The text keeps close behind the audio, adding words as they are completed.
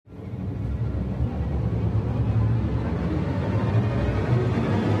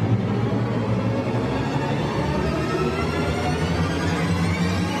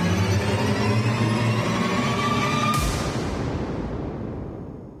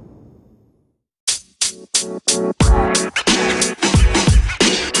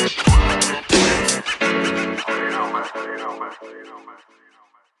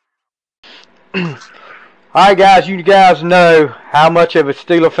All right, guys, you guys know how much of a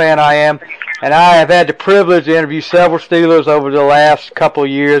Steeler fan I am, and I have had the privilege to interview several Steelers over the last couple of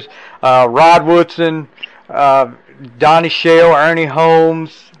years. Rod Woodson, Donnie Shell, Ernie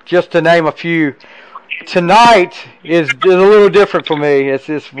Holmes, just to name a few. Tonight is a little different for me.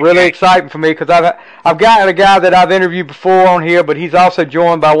 It's really exciting for me because I've got a guy that I've interviewed before on here, but he's also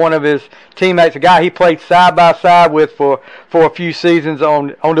joined by one of his teammates, a guy he played side by side with for a few seasons on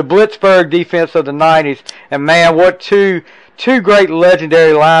the Blitzburg defense of the '90s. And man, what two great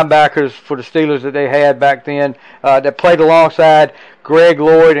legendary linebackers for the Steelers that they had back then that played alongside Greg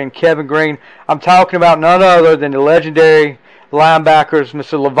Lloyd and Kevin Green. I'm talking about none other than the legendary linebackers,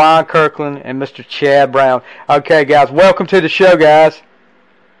 Mr. Levon Kirkland and Mr. Chad Brown. Okay, guys, welcome to the show, guys.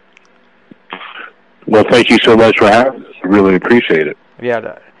 Well, thank you so much for having us. I really appreciate it.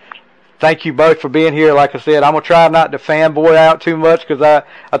 Yeah, thank you both for being here. Like I said, I'm gonna try not to fanboy out too much because I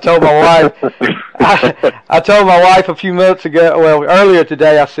told my wife I told my wife a few minutes ago. Well, earlier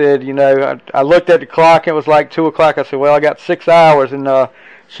today, I said, I looked at the clock. It was like 2 o'clock. I said, well, I got 6 hours, and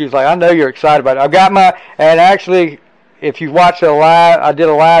she's like, I know you're excited about it. I've got and actually, if you watch I did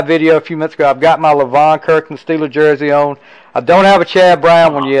a live video a few minutes ago. I've got my Levon Kirkland Steeler jersey on. I don't have a Chad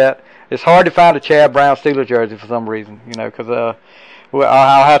Brown one yet. It's hard to find a Chad Brown Steeler jersey for some reason, because I'll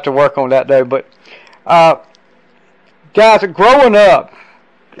have to work on that though. But guys, growing up,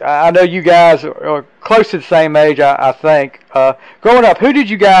 I know you guys are close to the same age, I think. Growing up, who did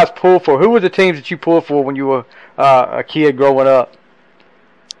you guys pull for? Who were the teams that you pulled for when you were a kid growing up?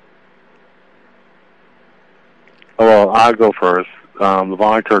 Well, I'll go first.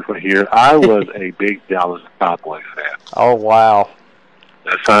 Levon Kirkland here. I was a big Dallas Cowboys fan. Oh, wow.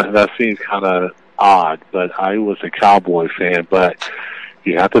 That seems kind of odd, but I was a Cowboy fan. But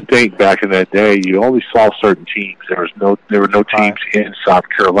you have to think, back in that day, you only saw certain teams. There were no teams in South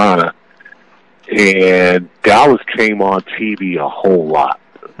Carolina, and Dallas came on TV a whole lot.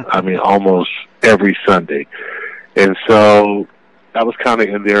 I mean, almost every Sunday, and so that was kind of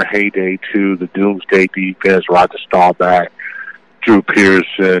in their heyday too. The Doomsday Defense, Roger Staubach, Drew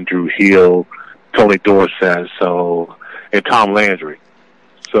Pearson, Drew Hill, Tony Dorsett, and Tom Landry.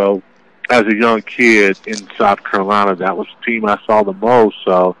 So, as a young kid in South Carolina, that was the team I saw the most.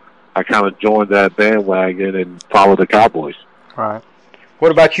 So, I kind of joined that bandwagon and followed the Cowboys. All right.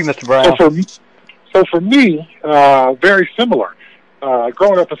 What about you, Mr. Brown? So for me, very similar.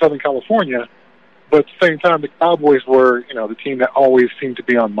 Growing up in Southern California, but at the same time, the Cowboys were, the team that always seemed to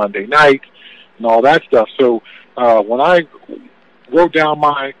be on Monday night and all that stuff. So when I wrote down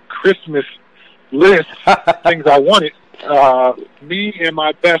my Christmas list, things I wanted, me and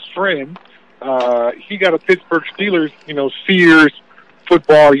my best friend, he got a Pittsburgh Steelers, Sears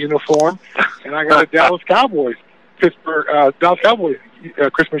football uniform, and I got a Dallas Cowboys Christmas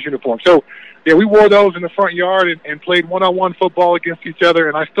uniform. So, yeah, we wore those in the front yard and played one-on-one football against each other,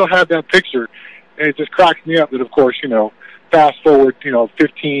 and I still have that picture. And it just cracks me up that, of course, fast forward,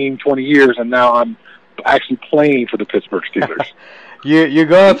 15, 20 years, and now I'm actually playing for the Pittsburgh Steelers. You're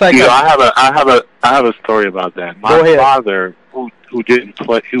going to think. I have a story about that. My father, who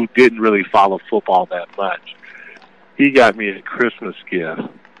didn't really follow football that much, he got me a Christmas gift,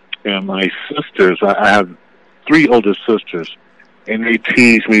 and my sisters. I have 3 older sisters, and they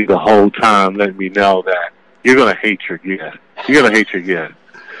teased me the whole time, letting me know that you're going to hate your gift. You're going to hate your gift.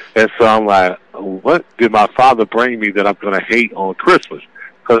 And so I'm like, what did my father bring me that I'm going to hate on Christmas?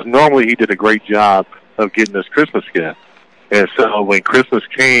 Because normally he did a great job of getting us Christmas gift. And so when Christmas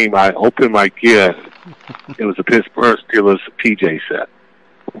came, I opened my gift. It was a Pittsburgh Steelers PJ set.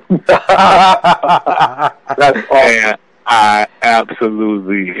 That's awesome. And I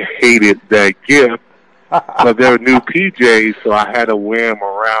absolutely hated that gift. But they were new PJs, so I had to wear them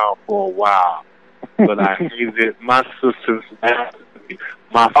around for a while. But I hated it. My sisters laughed at me.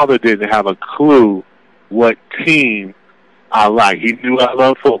 My father didn't have a clue what team I liked. He knew I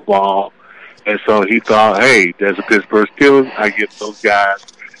loved football, and so he thought, hey, there's a Pittsburgh Steelers, I get those guys.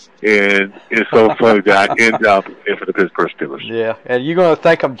 And it's so funny that I end up in for the Pittsburgh Steelers. Yeah, and you're going to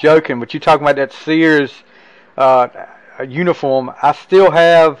think I'm joking, but you're talking about that Sears uniform. I still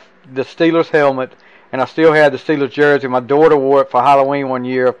have the Steelers helmet, and I still have the Steelers jersey. My daughter wore it for Halloween one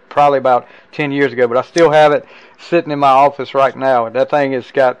year, probably about 10 years ago, but I still have it sitting in my office right now. That thing has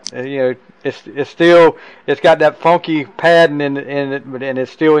got, it's got that funky padding in it, and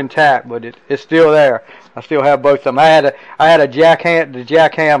it's still intact, but it's still there. I still have both of them. I had the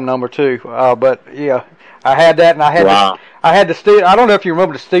Jack Ham number too, but yeah, I had that, and I had I don't know if you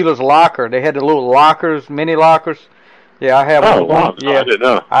remember the Steelers locker. They had the little lockers, mini lockers. Yeah, I have one. Wow. Yeah, I didn't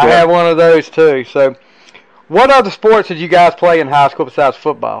know. I had one of those too. So, what other sports did you guys play in high school besides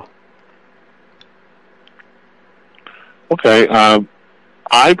football? Okay. I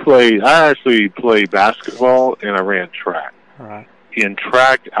actually played basketball and I ran track. All right. In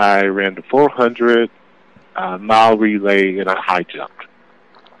track, I ran the 400 mile relay and I high jumped.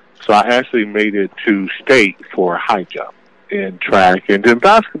 So I actually made it to state for a high jump in track. And then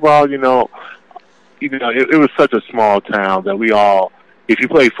basketball, it was such a small town that we all, if you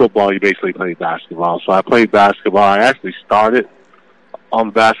play football, you basically play basketball. So I played basketball. I actually started on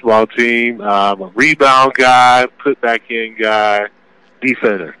the basketball team. I'm a rebound guy, put back in guy,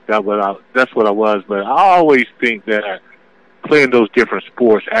 defender. That's what I was. But I always think that playing those different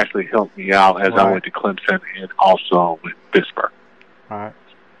sports actually helped me out as I went to Clemson and also with Pittsburgh. All right.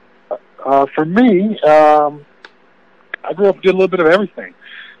 For me, I grew up did a little bit of everything.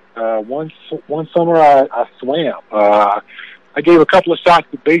 One summer I swam. I gave a couple of shots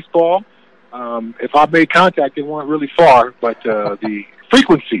at baseball. If I made contact, it went really far, but the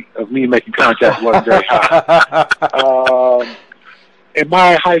frequency of me making contact wasn't very high. In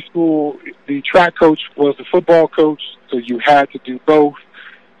my high school, the track coach was the football coach, so you had to do both.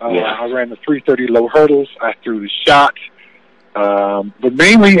 I ran the 330 low hurdles. I threw the shot. But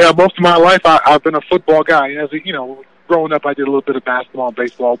mainly, most of my life, I've been a football guy. And growing up, I did a little bit of basketball and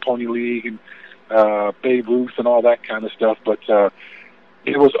baseball, Pony League, and Babe Ruth and all that kind of stuff. But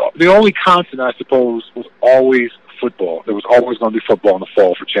it was the only constant, I suppose, was always football. There was always going to be football in the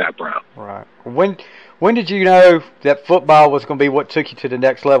fall for Chad Brown. Right. When did you know that football was going to be what took you to the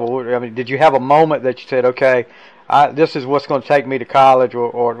next level? I mean, did you have a moment that you said, okay, this is what's going to take me to college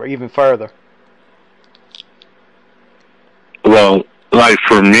or even further? Well, like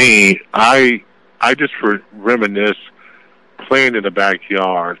for me, I just reminisce playing in the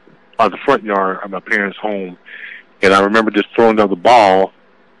backyard, or the front yard of my parents' home, and I remember just throwing down the ball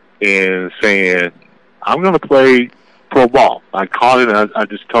and saying, I'm going to play pro ball. I called it, I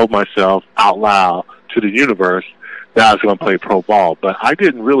just told myself out loud to the universe that I was going to play pro ball. But I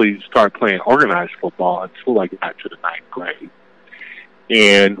didn't really start playing organized football until I got to the 9th grade.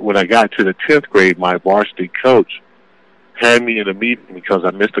 And when I got to the 10th grade, my varsity coach had me in a meeting because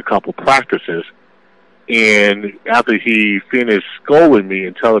I missed a couple practices. And after he finished scolding me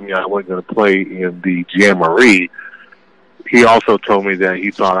and telling me I wasn't going to play in the jamboree, he also told me that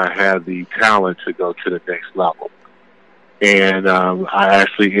he thought I had the talent to go to the next level. And I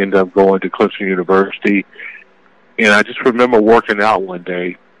actually ended up going to Clemson University. And I just remember working out one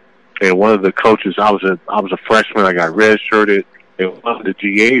day, and one of the coaches, I was a freshman, I got redshirted, and one of the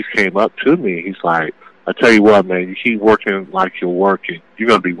GAs came up to me. He's like, I tell you what, man, you keep working like you're working, you're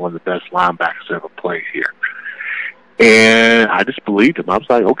going to be one of the best linebackers ever played here. And I just believed him. I was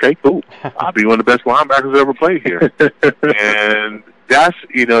like, okay, cool. I'll be one of the best linebackers ever played here. And that's,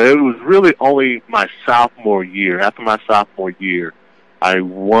 it was really only my sophomore year. After my sophomore year, I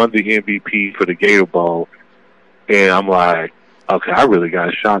won the MVP for the Gator Bowl. And I'm like, okay, I really got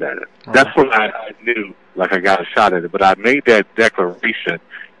a shot at it. That's when I knew, like, I got a shot at it. But I made that declaration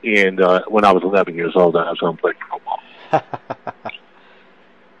when I was 11 years old that I was going to play football.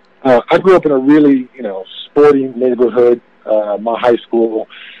 I grew up in a really, sporting neighborhood. My high school,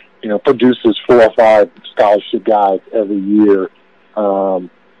 produces 4 or 5 scholarship guys every year. So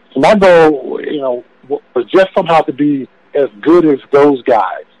my goal, was just somehow to be as good as those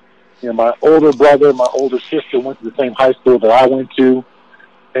guys. My older brother, my older sister went to the same high school that I went to,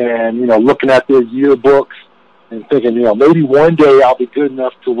 and, looking at their yearbooks and thinking, maybe one day I'll be good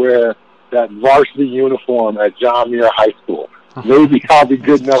enough to wear that varsity uniform at John Muir High School. Maybe I'll be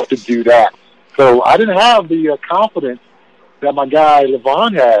good enough to do that. So I didn't have the confidence that my guy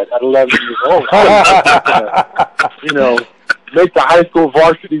Levon had at 11 years old. Make the high school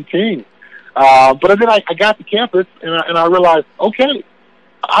varsity team. But then I got to campus and I realized, okay,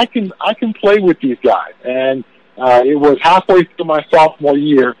 I can play with these guys. And it was halfway through my sophomore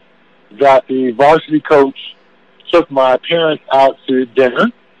year that the varsity coach took my parents out to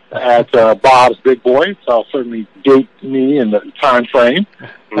dinner at Bob's Big Boy, so I'll certainly date me in the time frame.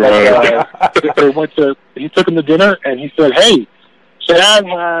 He took him to dinner, and he said, hey, Chad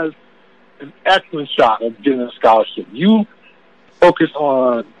has an excellent shot of getting a scholarship. You focus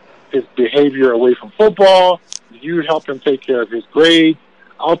on his behavior away from football. You help him take care of his grades.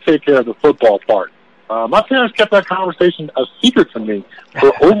 I'll take care of the football part. My parents kept that conversation a secret from me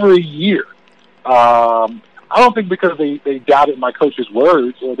for over a year. I don't think because they doubted my coach's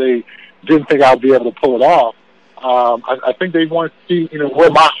words or they didn't think I'd be able to pull it off. I think they wanted to see, where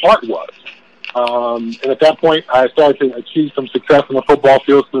my heart was. And at that point, I started to achieve some success in the football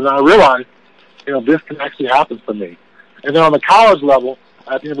field, so then I realized, this can actually happen for me. And then on the college level,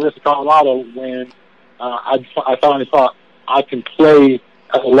 at the University of Colorado, when I finally thought I can play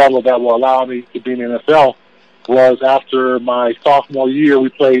at a level that will allow me to be in the NFL, was after my sophomore year, we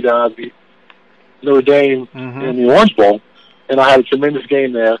played the Notre Dame in the Orange Bowl, and I had a tremendous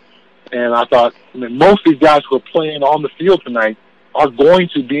game there. And I thought, most of these guys who are playing on the field tonight are going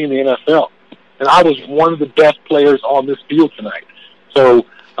to be in the NFL. And I was one of the best players on this field tonight. So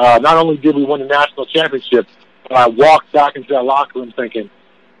not only did we win the national championship, but I walked back into that locker room thinking,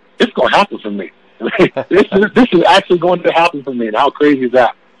 it's going to happen for me. this is actually going to happen for me. And how crazy is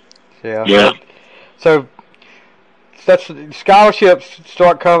that? Yeah. So that's scholarships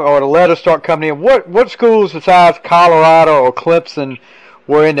start coming, or the letters start coming in. What schools besides Colorado or Clemson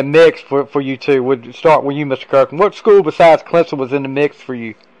were in the mix for you two? Would start with you, Mr. Kirkland. What school besides Clemson was in the mix for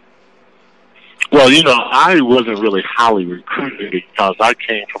you? Well, I wasn't really highly recruited because I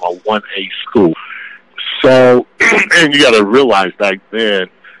came from a 1A school. So, and you got to realize back then,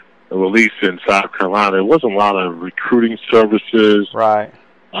 at least in South Carolina, there wasn't a lot of recruiting services. Right.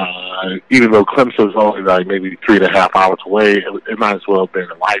 Even though Clemson was only like maybe 3.5 hours away, it might as well have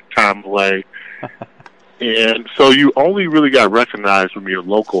been a lifetime away. And so you only really got recognized from your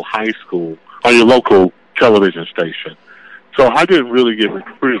local high school or your local television station. So I didn't really get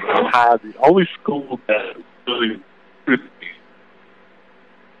recruited. The only school that really recruited me.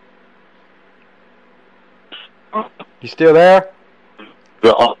 You still there?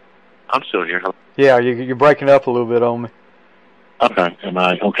 I'm still here. Yeah, you're breaking up a little bit on me. Okay. Am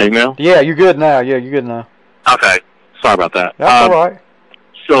I okay now? Yeah, you're good now. Okay. Sorry about that. That's all right.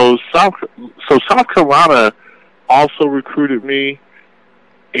 So South Carolina also recruited me,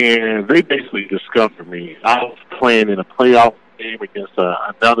 and they basically discovered me. I was playing in a playoff game against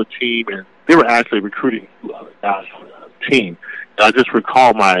another team, and they were actually recruiting 2 other guys for the team. And I just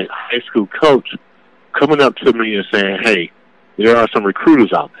recall my high school coach coming up to me and saying, "Hey, there are some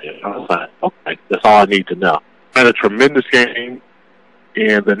recruiters out there." I was like, "Okay, that's all I need to know." I had a tremendous game,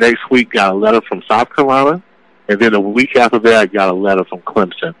 and the next week got a letter from South Carolina. And then a week after that, I got a letter from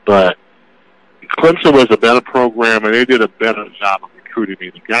Clemson. But Clemson was a better program, and they did a better job of recruiting me.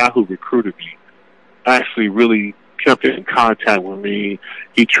 The guy who recruited me actually really kept in contact with me.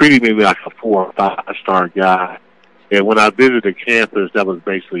 He treated me like a 4 or 5-star guy. And when I visited campus, that was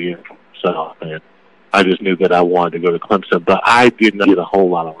basically it for myself. And I just knew that I wanted to go to Clemson. But I did not get a whole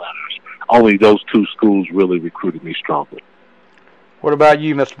lot of letters. Only those 2 schools really recruited me strongly. What about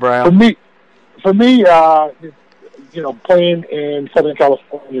you, Mr. Brown? For me, playing in Southern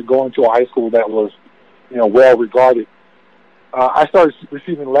California, going to a high school that was, well regarded, I started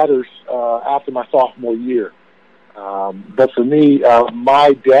receiving letters after my sophomore year. But for me,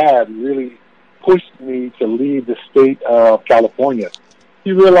 my dad really pushed me to leave the state of California.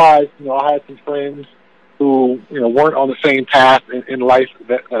 He realized, I had some friends who, weren't on the same path in life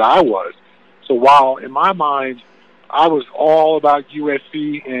that I was. So while in my mind, I was all about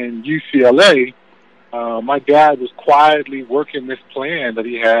USC and UCLA, my dad was quietly working this plan that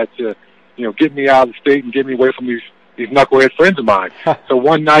he had to, get me out of the state and get me away from these knucklehead friends of mine. So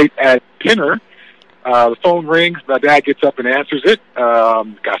one night at dinner, the phone rings. My dad gets up and answers it.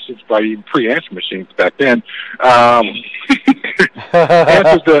 Gosh, it's probably even pre-answer machines back then.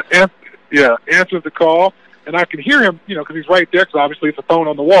 Answers the call, and I can hear him, because he's right there. Because obviously it's a phone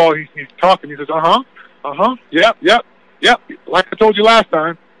on the wall. He's talking. He says, yep. Like I told you last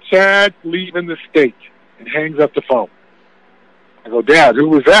time, Chad leaving the state, and hangs up the phone. I go, Dad, who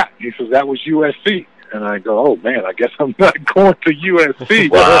was that? He says, that was USC. And I go, oh, man, I guess I'm not going to USC.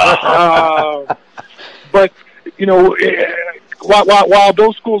 But, while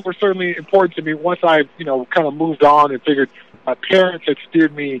those schools were certainly important to me, once I, kind of moved on and figured my parents had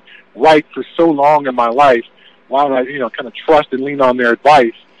steered me right for so long in my life, why would I, kind of trust and lean on their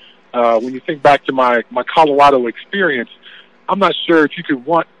advice? When you think back to my Colorado experience, I'm not sure if you could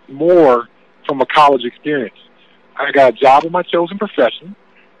want more from a college experience. I got a job in my chosen profession.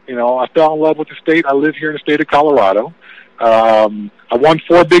 I fell in love with the state. I live here in the state of Colorado. I won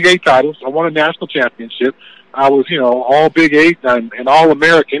 4 Big 8 titles. I won a national championship. I was, all Big 8 and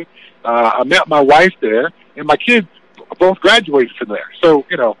all-American. I met my wife there, and my kids both graduated from there. So,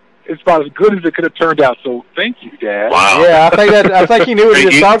 it's about as good as it could have turned out. So thank you, Dad. Wow. Yeah, I think he knew what he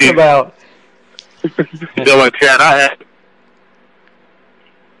was talking about. What, Chad, I had...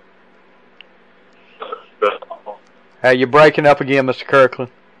 Hey, you're breaking up again, Mr.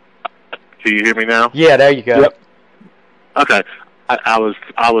 Kirkland. Can you hear me now? Yeah, there you go. Yep. Okay. I was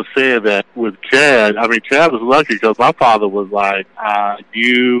saying that with Chad, Chad was lucky because my father was like,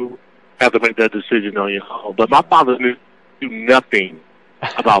 you have to make that decision on your own. But my father knew nothing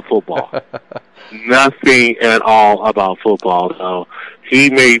about football. Nothing at all about football. So he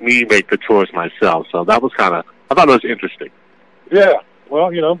made me make the choice myself. So that was I thought it was interesting. Yeah.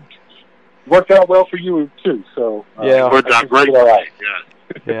 Well, worked out well for you too. So yeah, it worked out great. All right.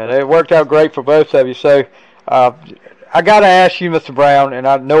 Yeah, it worked out great for both of you. So I got to ask you, Mr. Brown,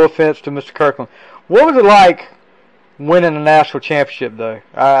 and no offense to Mr. Kirkland, what was it like winning a national championship, though?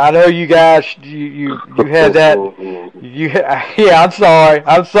 I know you guys, you had that. Yeah, I'm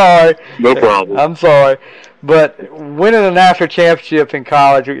sorry. No problem. I'm sorry. But winning a national championship in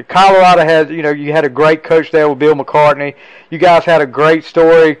college, Colorado had, you had a great coach there with Bill McCartney. You guys had a great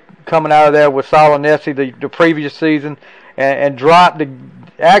story coming out of there with Salinesi the previous season, and dropped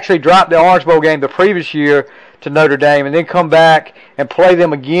the Orange Bowl game the previous year to Notre Dame, and then come back and play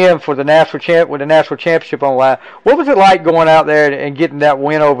them again for the with the national championship on the line. What was it like going out there and getting that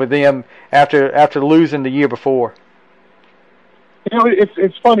win over them after losing the year before?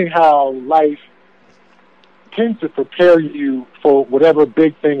 It's funny how life tends to prepare you for whatever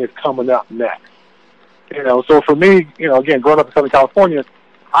big thing is coming up next. So for me, again, growing up in Southern California,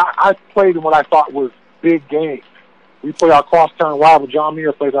 I played in what I thought was big games. We play our crosstown rival. John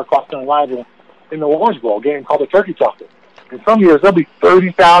Muir plays our crosstown rival in the Orange Bowl, game called the Turkey Tussle. And some years there'll be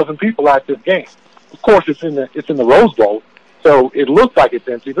 30,000 people at this game. Of course, it's in the Rose Bowl, so it looks like it's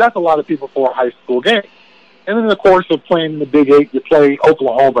empty, but that's a lot of people for a high school game. And then in the course of playing in the Big Eight, you play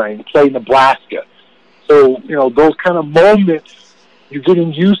Oklahoma and you play Nebraska. So, those kind of moments, you're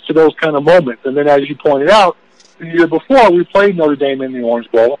getting used to those kind of moments. And then as you pointed out, the year before, we played Notre Dame in the Orange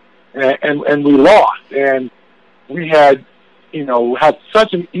Bowl, and we lost. And we had, had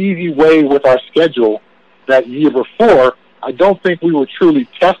such an easy way with our schedule that year before. I don't think we were truly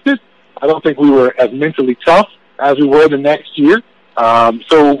tested. I don't think we were as mentally tough as we were the next year.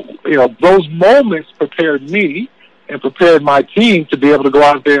 So, those moments prepared me and prepared my team to be able to go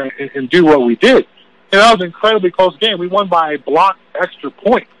out there and do what we did. And that was an incredibly close game. We won by a block extra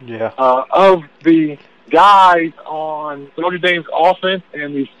point. Yeah. Of the guys on Notre Dame's offense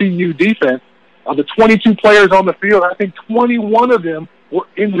and the CU defense, of the 22 players on the field, I think 21 of them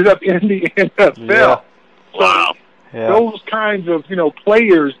ended up in the NFL. Yeah. Wow. Yeah. Those kinds of,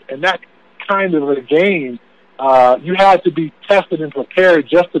 players and that kind of a game, you had to be tested and prepared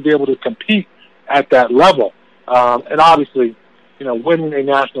just to be able to compete at that level. And obviously, winning a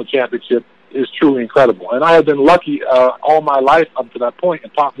national championship is truly incredible. And I have been lucky all my life up to that point. In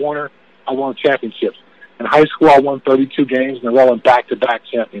Pop Warner, I won championships. In high school, I won 32 games in a row and back-to-back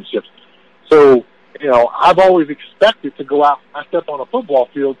championships. So, I've always expected to go out and step on a football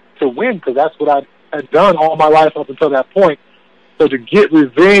field to win because that's what I had done all my life up until that point. So to get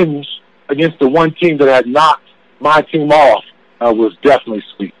revenge against the one team that had knocked my team off was definitely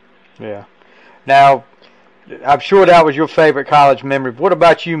sweet. Yeah. Now, I'm sure that was your favorite college memory. What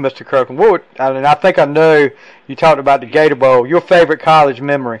about you, Mr. Kirkland? I think I know you talked about the Gator Bowl. Your favorite college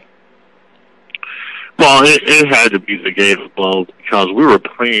memory? Well, it had to be the Gator Bowl because we were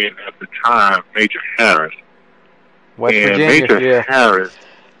playing at the time Major Harris. West and Virginia, Major Harris,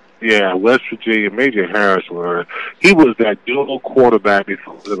 West Virginia, Major Harris, he was that dual quarterback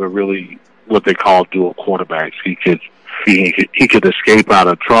before they were really what they call dual quarterbacks. He could escape out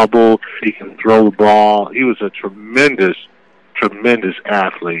of trouble. He can throw the ball. He was a tremendous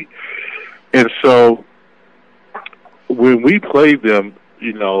athlete. And so when we played them,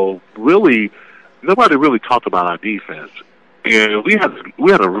 really nobody really talked about our defense. And we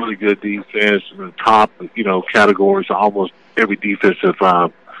had a really good defense in the top, categories, almost every defensive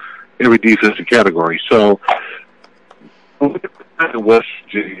category. So in West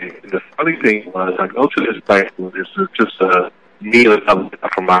Virginia, the funny thing was I go to this bank where this is just me and another guy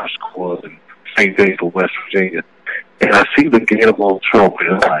from my school and same thing for West Virginia. And I see the Gator Bowl trophy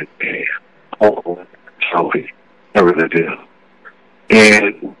and I'm like, man, oh, trophy. I really do.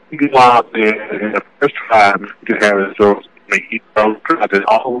 And we go out there and the first time Major Harris throws me, he throws it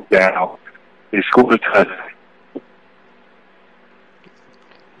all down. He scored a touchdown.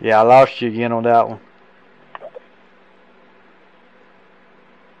 Yeah, I lost you again on that one.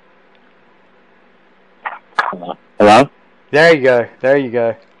 Hello? There you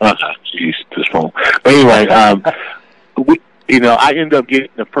go. Jeez, this phone. But anyway, I ended up getting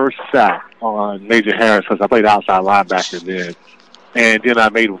the first sack on Major Harris because I played outside linebacker then. And then I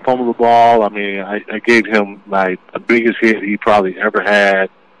made him fumble the ball. I mean, I gave him the biggest hit he probably ever had.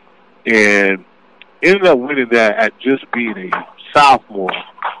 And ended up winning that at just being a sophomore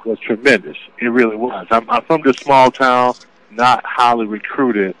was tremendous. It really was. I'm from this small town, not highly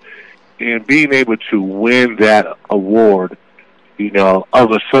recruited. And being able to win that award,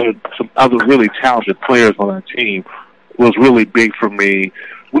 of some other really talented players on our team was really big for me.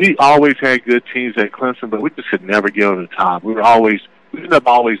 We always had good teams at Clemson, but we just could never get over the top. We ended up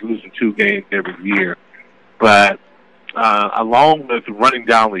always losing 2 games every year. But along with running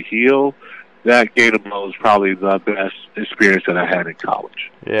down the hill, that Gator Bowl is probably the best experience that I had in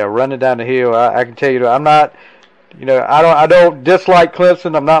college. Yeah, running down the hill. I can tell you, I'm not. I don't dislike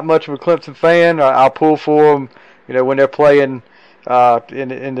Clemson. I'm not much of a Clemson fan. I'll pull for them. When they're playing in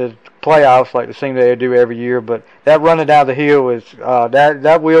the playoffs, like the thing they do every year. But that running down the hill is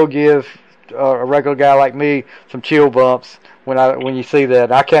that will give a regular guy like me some chill bumps when you see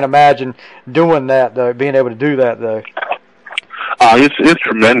that. I can't imagine doing that though, being able to do that though. It's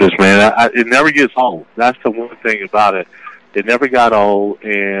tremendous, man. It never gets old. That's the one thing about it. It never got old,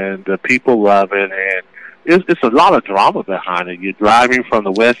 and the people love it, and it's a lot of drama behind it. You're driving from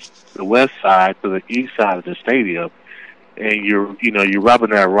the west side to the east side of the stadium, and you're rubbing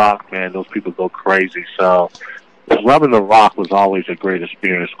that rock, man. Those people go crazy. So rubbing the rock was always a great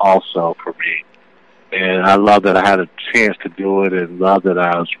experience, also for me. And I love that I had a chance to do it, and love that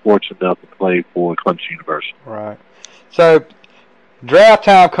I was fortunate enough to play for Clemson University. Right. So draft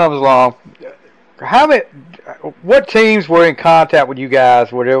time comes along. What teams were in contact with you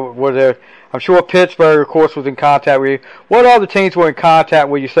guys? Were there? I'm sure Pittsburgh, of course, was in contact with you. What other teams were in contact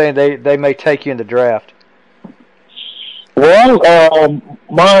with you, saying they may take you in the draft? Well,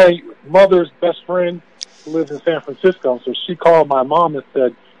 my mother's best friend lives in San Francisco, so she called my mom and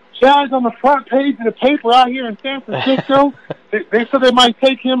said, "Chad's on the front page of the paper out here in San Francisco. they said they might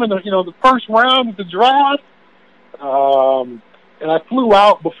take him in the first round of the draft." And I flew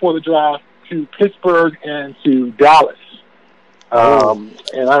out before the draft to Pittsburgh and to Dallas.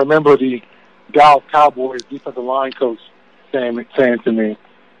 And I remember the Dallas Cowboys defensive line coach saying to me,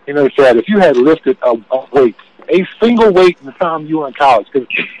 Chad, if you had lifted a weight, a single weight in the time you were in college, because,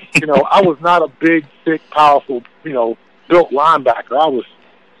 I was not a big, thick, powerful, built linebacker. I was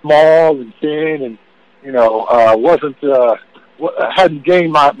small and thin and, hadn't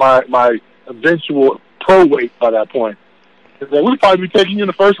gained my eventual pro weight by that point. We'd probably be taking you in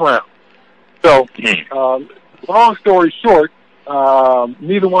the first round. So, long story short,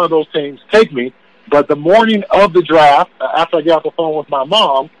 neither one of those teams take me. But the morning of the draft, after I get off the phone with my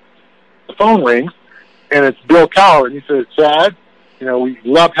mom, the phone rings, and it's Bill Cowher, and he says, "Chad, we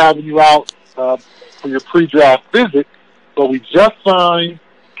love having you out for your pre-draft visit, but we just signed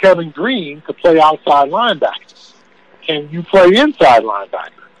Kevin Green to play outside linebacker. Can you play inside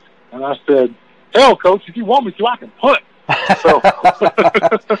linebacker?" And I said, "Hell, Coach, if you want me to, I can punt." So,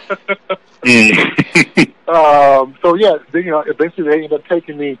 eventually they ended up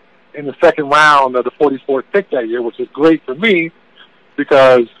taking me in the second round of the 44th pick that year, which was great for me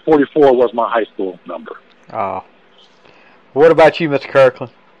because 44 was my high school number. Oh. What about you, Mr.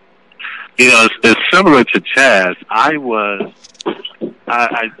 Kirkland? It's similar to Chaz. I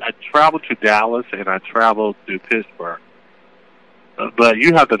traveled to Dallas and I traveled to Pittsburgh. But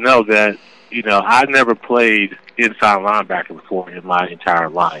you have to know that, I never played inside linebacker before in my entire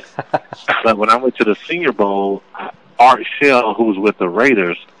life. But when I went to the Senior Bowl, Art Shell, who was with the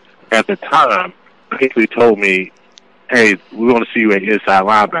Raiders at the time, basically told me, "Hey, we want to see you at inside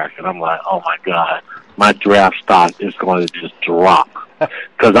linebacker." And I'm like, oh, my God, my draft stock is going to just drop.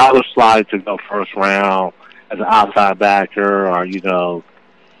 Because I was slotted to go first round as an outside backer or,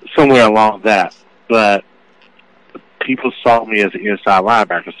 somewhere along that. But people saw me as an inside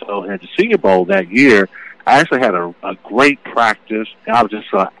linebacker. So at the Senior Bowl that year, I actually had a great practice. I was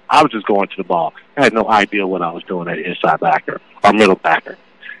just going to the ball. I had no idea what I was doing at inside backer or middle backer.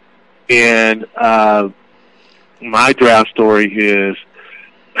 And my draft story is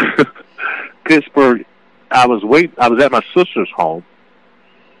Pittsburgh. I was at my sister's home,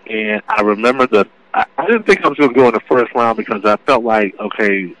 and I remember I didn't think I was going to go in the first round because I felt like,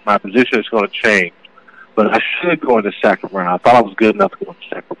 okay, my position is going to change, but I should go in the second round. I thought I was good enough to go in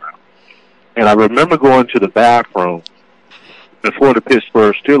the second round. And I remember going to the bathroom before the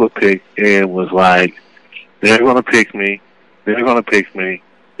Pittsburgh Steelers pick and was like, they're going to pick me. They're going to pick me.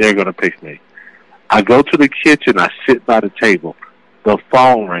 They're going to pick me. I go to the kitchen. I sit by the table. The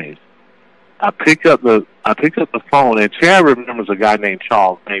phone rings. I pick up the phone, and Chad remembers a guy named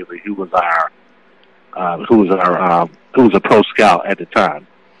Charles Bailey, who was a pro scout at the time.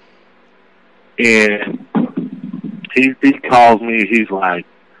 And he calls me. He's like,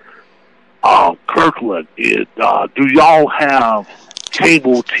 Kirkland, do y'all have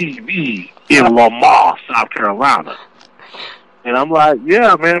cable TV in Lamar, South Carolina? And I'm like,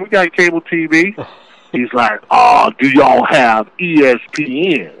 yeah, man, we got cable TV. He's like, do y'all have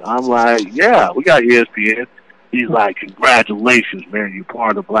ESPN? I'm like, yeah, we got ESPN. He's like, congratulations, man, you're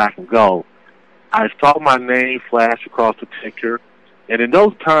part of Black and Gold. I saw my name flash across the picture, and in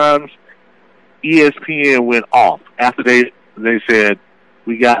those times, ESPN went off. After they said,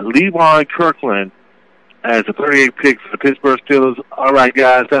 we got Levon Kirkland as a 38 pick for the Pittsburgh Steelers. All right,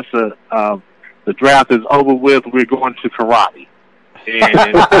 guys, that's the draft is over with. We're going to karate.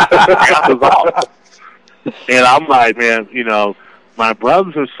 And the draft was off. And I'm like, man, you know, my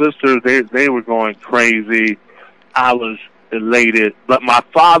brothers and sisters, they were going crazy. I was elated. But my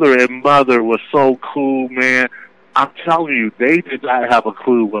father and mother were so cool, man. I'm telling you, they did not have a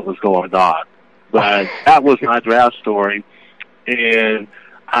clue what was going on. But that was my draft story. And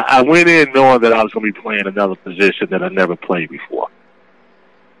I went in knowing that I was going to be playing another position that I never played before.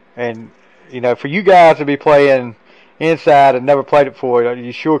 And, you know, for you guys to be playing inside and never played it before,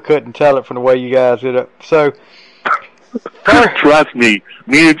 you sure couldn't tell it from the way you guys did it. So, trust me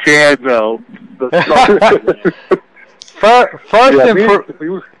and Chad know. Go ahead. I'm sorry,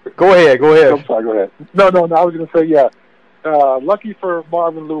 go ahead. No, I was going to say, yeah. Lucky for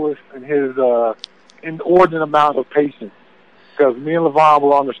Marvin Lewis and his inordinate amount of patience. Because me and Levon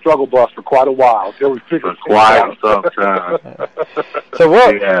were on the struggle bus for quite a while. There was quite some time. So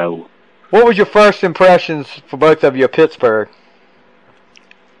what was your first impressions for both of you of Pittsburgh?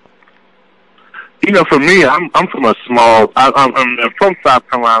 You know, for me, I'm from a small. I'm from South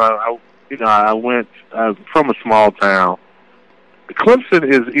Carolina. I went from a small town. Clemson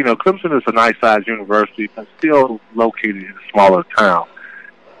is a nice sized university, but still located in a smaller town.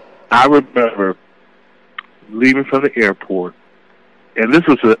 I remember leaving from the airport, and this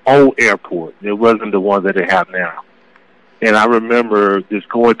was an old airport. It wasn't the one that they have now. And I remember just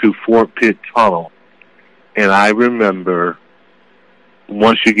going through Fort Pitt Tunnel, and I remember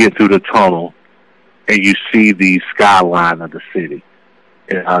once you get through the tunnel and you see the skyline of the city,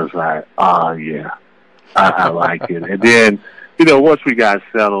 and I was like, oh, yeah, I like it. And then, you know, once we got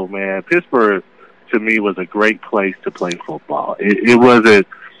settled, man, Pittsburgh, to me, was a great place to play football. It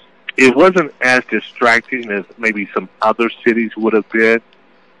wasn't as distracting as maybe some other cities would have been,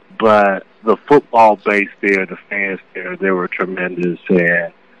 but the football base there, the fans there, they were tremendous,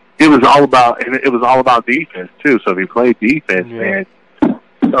 and it was all about defense too. So they played defense, man.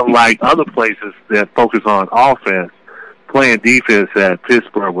 Unlike other places that focus on offense, playing defense at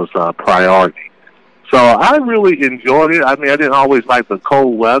Pittsburgh was a priority. So I really enjoyed it. I mean, I didn't always like the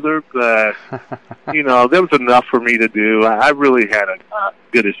cold weather, but, you know, there was enough for me to do. I really had a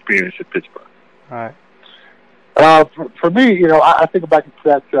good experience at Pittsburgh. All right. For me, you know, I think back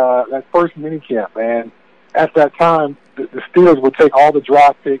to that first minicamp, man. At that time, the Steelers would take all the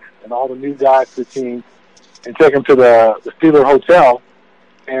draft picks and all the new guys to the team and take them to the Steeler Hotel.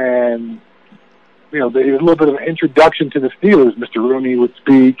 And, you know, there was a little bit of an introduction to the Steelers. Mr. Rooney would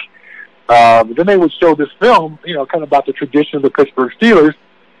speak. But then they would show this film, you know, kind of about the tradition of the Pittsburgh Steelers.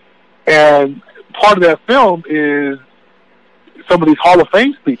 And part of that film is some of these Hall of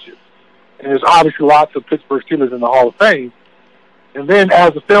Fame speeches. And there's obviously lots of Pittsburgh Steelers in the Hall of Fame. And then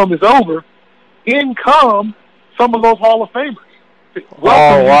as the film is over, in come some of those Hall of Famers.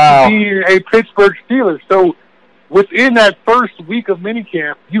 Welcome to be a Pittsburgh Steelers. So within that first week of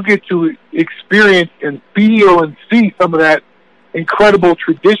minicamp, you get to experience and feel and see some of that incredible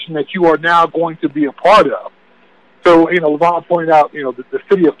tradition that you are now going to be a part of. So, you know, Levon pointed out, you know, the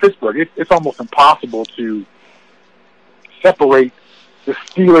city of Pittsburgh, it's almost impossible to separate the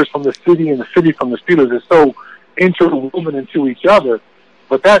Steelers from the city and the city from the Steelers. It's so interwoven into each other.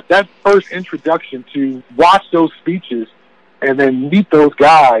 But that first introduction to watch those speeches and then meet those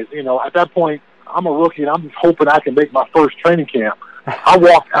guys, you know, at that point, I'm a rookie and I'm just hoping I can make my first training camp. I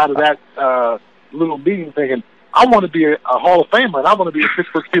walked out of that little meeting thinking, I want to be a Hall of Famer, and I want to be a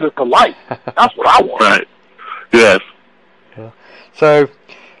Pittsburgh Steeler for life. That's what I want. Right. Yes. Yeah. So,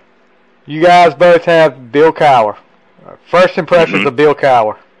 you guys both have Bill Cowher. First impressions of Bill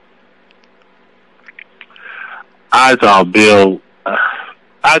Cowher. I thought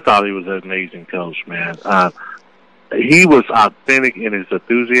he was an amazing coach, man. He was authentic in his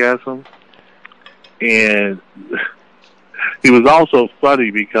enthusiasm, and he was also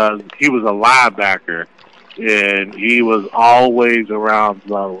funny because he was a linebacker, and he was always around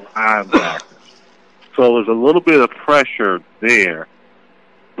the linebacker. So there's a little bit of pressure there,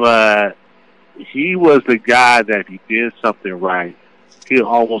 but he was the guy that if he did something right, he'll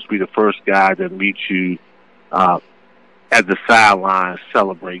almost be the first guy to meet you at the sideline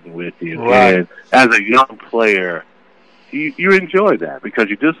celebrating with you. Right. And as a young player, you enjoy that because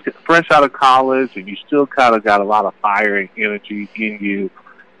you just get fresh out of college and you still kind of got a lot of fire and energy in you.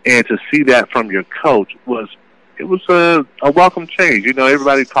 And to see that from your coach was a welcome change. You know,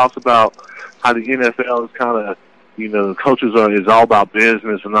 everybody talks about how the NFL is kind of, you know, the coaches is all about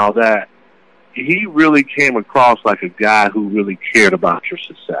business and all that. He really came across like a guy who really cared about your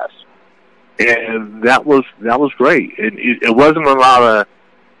success. And that was great. And it wasn't a lot of,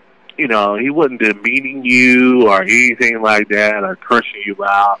 he wasn't demeaning you or anything like that or cursing you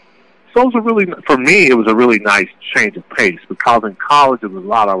out. So it was for me, it was a really nice change of pace, because in college it was a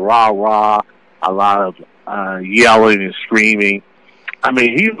lot of rah-rah, a lot of yelling and screaming. I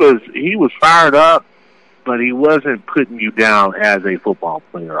mean, he was fired up, but he wasn't putting you down as a football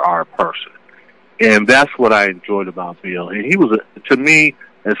player or a person. And that's what I enjoyed about Bill. And he was, to me,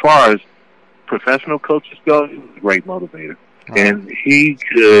 as far as professional coaches go, he was a great motivator. And he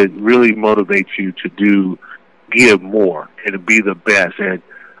could really motivate you to give more and to be the best. And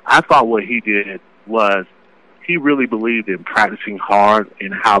I thought what he did was he really believed in practicing hard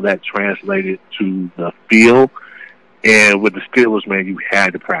and how that translated to the field. And with the Steelers, man, you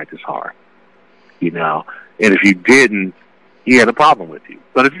had to practice hard, And if you didn't, he had a problem with you.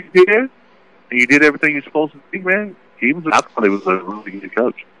 But if you did, and you did everything you're supposed to do, man, I thought he was a really good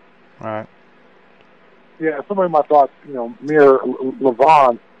coach. All right. Yeah, some of my thoughts, mirror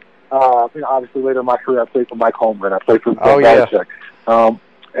Levon. Obviously later in my career I played for Mike Holmgren. I played for Bill Belichick.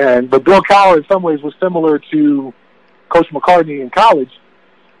 But Bill Cowher in some ways was similar to Coach McCartney in college,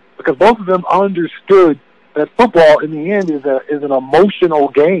 because both of them understood that football in the end is an emotional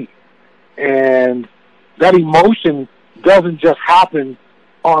game. And that emotion doesn't just happen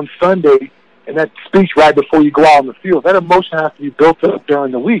on Sunday and that speech right before you go out on the field. That emotion has to be built up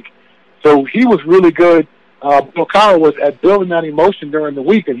during the week. So he was really good. Bill Cowher was at building that emotion during the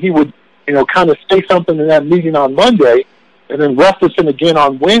week, and he would, kind of say something in that meeting on Monday, and then referencing again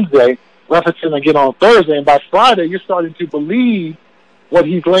on Wednesday, referencing again on Thursday, and by Friday you're starting to believe what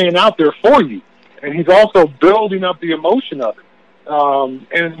he's laying out there for you. And he's also building up the emotion of it.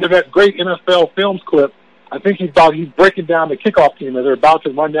 And there's that great NFL Films clip. I think he's breaking down the kickoff team as they're about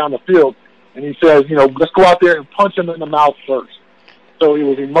to run down the field, and he says, let's go out there and punch him in the mouth first. So it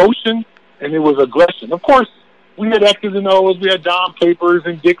was emotion and it was aggression. Of course, we had X's and O's. We had Don Papers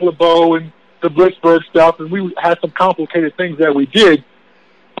and Dick LeBeau and the Blitzburg stuff, and we had some complicated things that we did.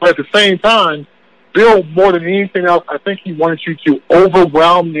 But at the same time, Bill, more than anything else, I think he wanted you to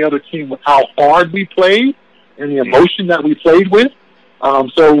overwhelm the other team with how hard we played and the emotion that we played with.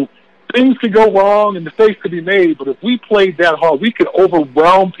 So things could go wrong and mistakes could be made, but if we played that hard, we could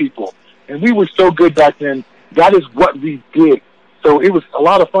overwhelm people. And we were so good back then. That is what we did. So it was a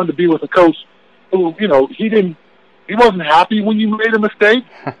lot of fun to be with a coach who, he wasn't happy when you made a mistake,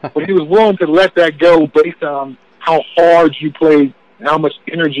 but he was willing to let that go based on how hard you played and how much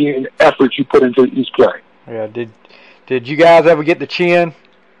energy and effort you put into each play. Yeah. Did you guys ever get the chin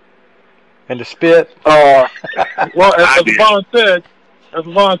and the spit? Well, as Levon said,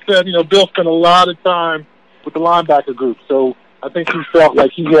 Bill spent a lot of time with the linebacker group, so I think he felt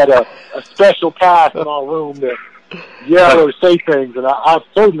like he had a special pass in our room to yell or say things. And I've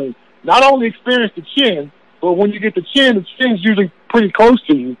certainly not only experienced the chin, but when you get the chin's usually pretty close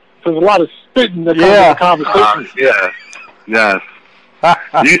to you, so there's a lot of spitting that comes with the conversation. Yes.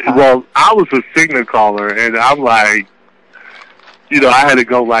 Well, I was a signal caller, and I'm like, I had to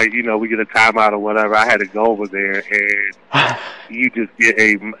go, like, we get a timeout or whatever. I had to go over there, and you just get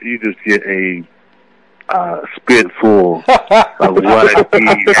a spit full of what he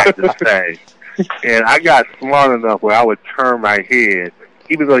had to say. And I got smart enough where I would turn my head.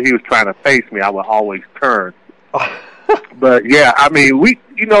 Even though he was trying to face me, I would always turn. But, yeah, I mean, me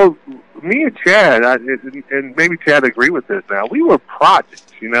and Chad, and maybe Chad agree with this now, we were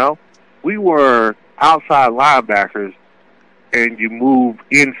projects, We were outside linebackers, and you move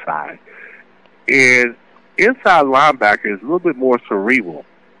inside. And inside linebacker is a little bit more cerebral.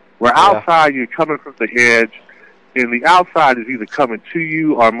 Where outside you're coming from the edge, and the outside is either coming to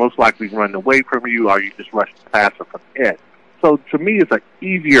you or most likely running away from you, or you just rush the passer from the edge. So to me, it's an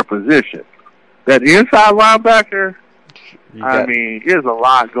easier position. That inside linebacker, there's a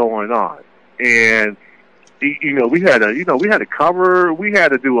lot going on, and we had to cover, we had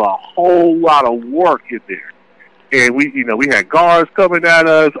to do a whole lot of work in there, and we had guards coming at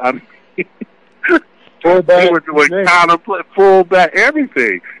us. We were doing counter play, fullback,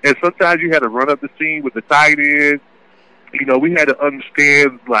 everything, and sometimes you had to run up the seam with the tight end. We had to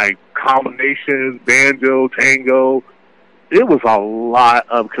understand like combinations, banjo, tango. It was a lot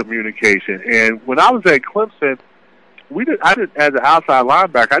of communication, and when I was at Clemson, I didn't, as an outside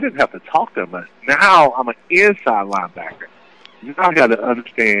linebacker, I didn't have to talk to them. Now I'm an inside linebacker. Now I got to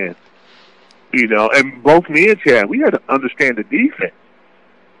understand, and both me and Chad, we had to understand the defense.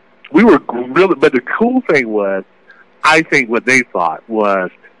 We were really, but the cool thing was, I think what they thought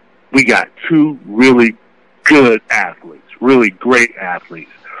was, we got two really good athletes, really great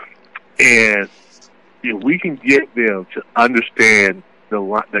athletes, and if we can get them to understand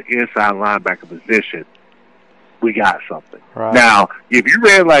the inside linebacker position, we got something. Right. Now, if you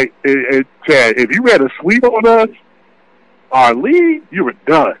ran Chad, if you ran a sweep on us, our lead, you were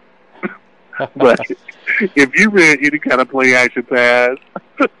done. But if you ran any kind of play action pass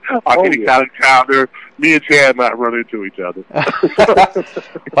or any kind of counter, me and Chad might run into each other.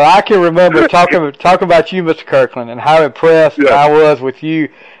 Well, I can remember talking about you, Mr. Kirkland, and how impressed I was with you.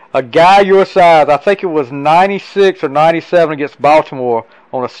 A guy your size, I think it was 96 or 97 against Baltimore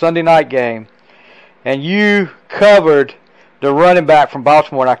on a Sunday night game, and you covered the running back from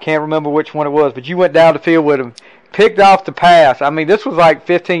Baltimore, and I can't remember which one it was, but you went down the field with him, picked off the pass. I mean, this was like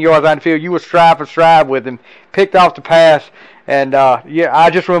 15 yards on the field. You were stride for stride with him, picked off the pass, and I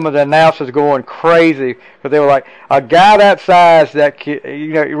just remember the announcers going crazy because they were like, a guy that size that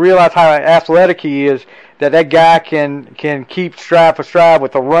you realize how athletic he is, that guy can keep stride for stride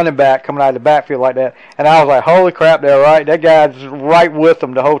with a running back coming out of the backfield like that. And I was like, holy crap, they're right. That guy's right with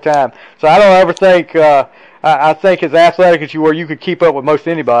them the whole time. So I don't ever think I think as athletic as you were, you could keep up with most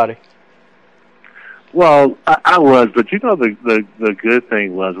anybody. Well, I was, but the good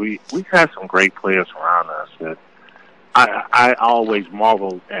thing was we had some great players around us. That I always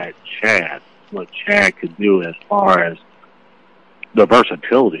marveled at Chad, what Chad could do as far as the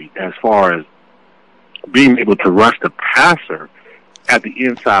versatility, as far as being able to rush the passer at the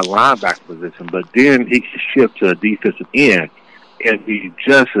inside linebacker position, but then he could shift to a defensive end and be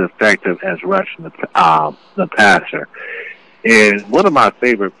just as effective as rushing the passer. And one of my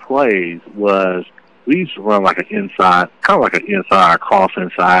favorite plays was we used to run like an inside, kind of like an inside, cross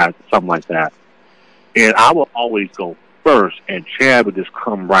inside, something like that. And I would always go first, and Chad would just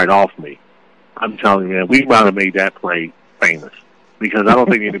come right off me. I'm telling you, man, we might have made that play famous because I don't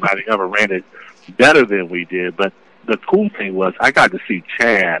think anybody ever ran it better than we did. But the cool thing was I got to see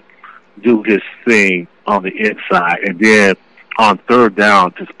Chad do his thing on the inside, and then on third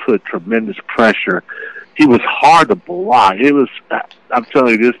down just put tremendous pressure. He was hard to block. It was, I'm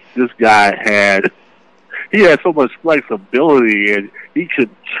telling you, this guy had so much flexibility, and he could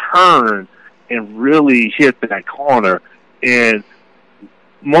turn and really hit that corner. And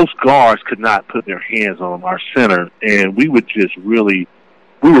most guards could not put their hands on our center, and we were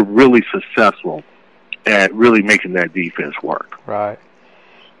really successful at really making that defense work. Right.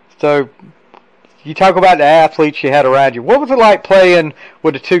 So you talk about the athletes you had around you. What was it like playing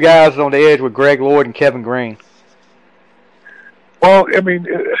with the two guys on the edge with Greg Lloyd and Kevin Green? Well, I mean,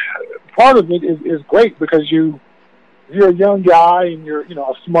 part of it is great because you're a young guy and you're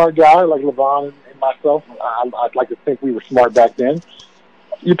a smart guy like Levon and myself. I'd like to think we were smart back then.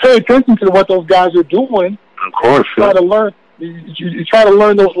 You pay attention to what those guys are doing. Of course, you try to learn. You try to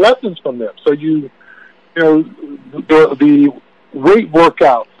learn those lessons from them. So the weight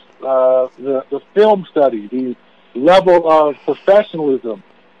workouts, the film study, the level of professionalism,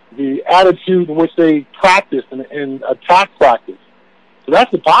 the attitude in which they practice and attack practice. So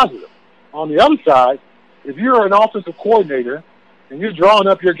that's the positive. On the other side, if you're an offensive coordinator and you're drawing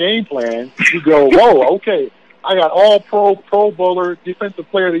up your game plan, you go, whoa, okay, I got all pro bowler, defensive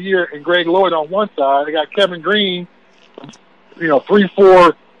player of the year, and Greg Lloyd on one side. I got Kevin Green,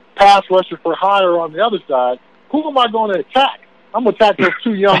 3-4 pass rusher for hire on the other side. Who am I going to attack? I'm going to attack those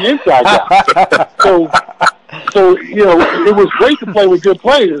two young inside guys. So it was great to play with good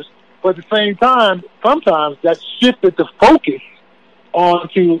players, but at the same time, sometimes that shifted the focus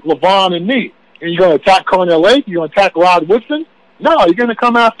onto Levon and me. And you're going to attack Cornell Lake? You're going to attack Rod Woodson? No, you're going to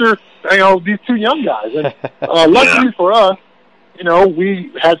come after these two young guys. And luckily for us,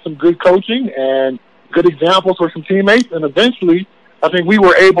 we had some good coaching and good examples for some teammates, and eventually I think we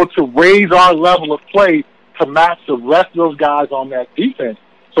were able to raise our level of play to match the rest of those guys on that defense.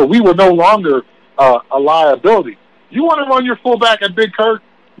 So we were no longer a liability. You want to run your fullback at Big Kirk?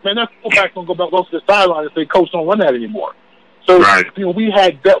 Man, that fullback's going to go to the sideline and say, Coach, don't run that anymore. So, we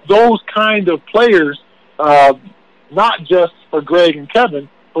had those kind of players, not just for Greg and Kevin,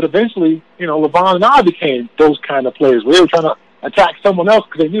 but eventually, Levon and I became those kind of players. They were trying to attack someone else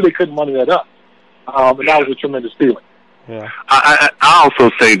because they knew they couldn't run that up. And that was a tremendous feeling. Yeah. I also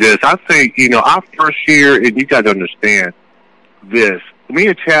say this. I think, our first year, and you got to understand this, me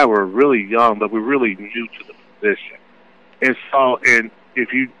and Chad were really young, but we're really new to the position. And so,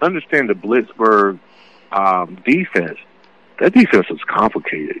 if you understand the Blitzburg defense, that defense is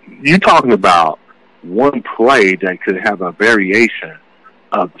complicated. You're talking about one play that could have a variation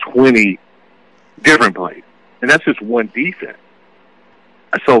of 20 different plays. And that's just one defense.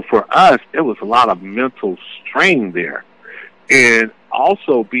 So for us, it was a lot of mental strain there. And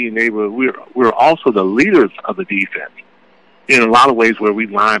also being able, we're also the leaders of the defense in a lot of ways where we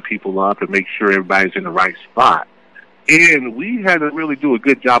line people up and make sure everybody's in the right spot. And we had to really do a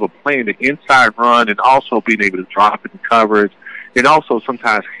good job of playing the inside run and also being able to drop in coverage and also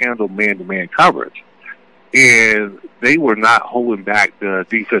sometimes handle man-to-man coverage. And they were not holding back the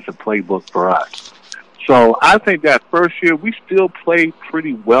defensive playbook for us. So I think that first year we still played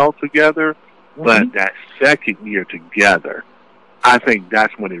pretty well together, but that second year together, I think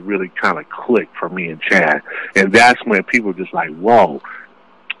that's when it really kind of clicked for me and Chad. And that's when people were just like, whoa,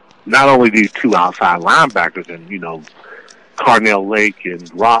 not only these two outside linebackers and, you know, Carnell Lake and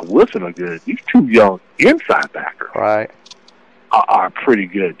Rob Wilson are good, these two young inside backers are pretty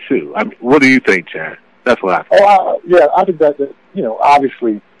good too. I mean, what do you think, Chad? That's what I think. Yeah, I think that, you know,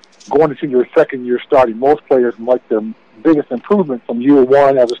 obviously going into your second year starting, most players make their biggest improvement from year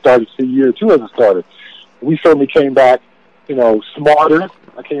one as a starter to year two as a starter. We certainly came back, you know, smarter.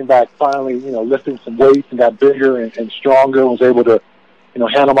 I came back finally, you know, lifting some weights and got bigger and stronger and was able to, you know,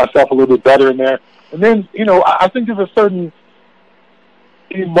 handle myself a little bit better in there. And then, you know, I think there's a certain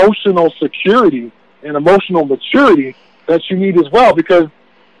emotional security and emotional maturity that you need as well because,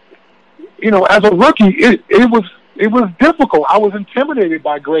 you know, as a rookie, it was difficult. I was intimidated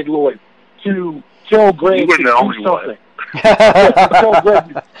by Greg Lloyd to tell Greg to do something. Tell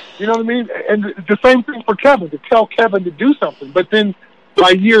Greg, you know what I mean? And the same thing for Kevin, to tell Kevin to do something. But then by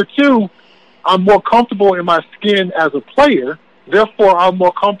year two, I'm more comfortable in my skin as a player. Therefore, I'm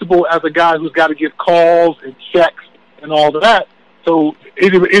more comfortable as a guy who's got to give calls and checks and all of that. So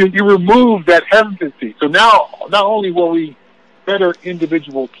it removed that hesitancy. So now, not only were we better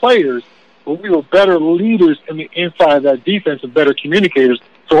individual players, but we were better leaders in the inside of that defense and better communicators.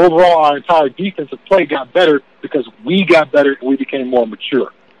 So overall, our entire defensive play got better because we got better and we became more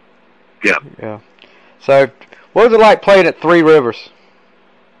mature. Yeah. So what was it like playing at Three Rivers?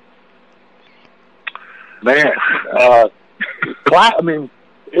 Man, I mean,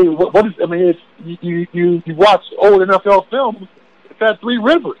 it's you watch old NFL films. It's at Three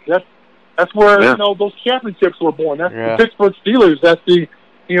Rivers. That's where you know those championships were born. That's the Pittsburgh Steelers. That's the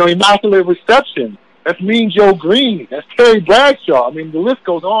Immaculate Reception. That's Mean Joe Green. That's Terry Bradshaw. I mean, the list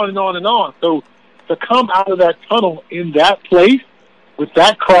goes on and on and on. So to come out of that tunnel in that place with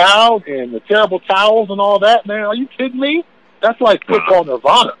that crowd and the terrible towels and all that, man, are you kidding me? That's like football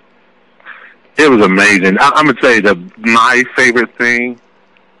nirvana. It was amazing. I'm going to tell you my favorite thing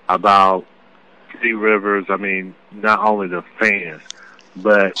about Three Rivers, I mean, not only the fans,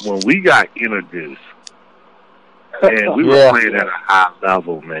 but when we got introduced and we were playing at a high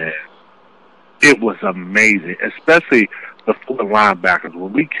level, man, it was amazing, especially the four linebackers.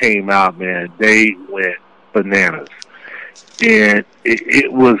 When we came out, man, they went bananas. And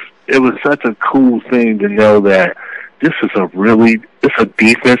it was such a cool thing to know that this is a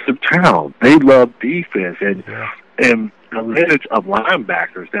defensive town. They love defense. And the lineage of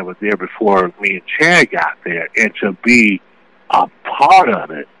linebackers that was there before me and Chad got there, and to be a part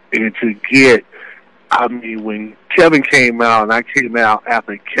of it, and to get, I mean, when Kevin came out, and I came out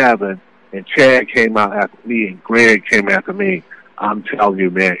after Kevin, and Chad came out after me, and Greg came after me, I'm telling you,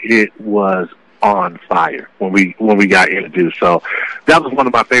 man, it was on fire when we got introduced. So that was one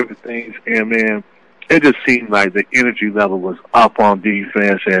of my favorite things. And, man, it just seemed like the energy level was up on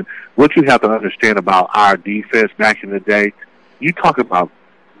defense. And what you have to understand about our defense back in the day, you talk about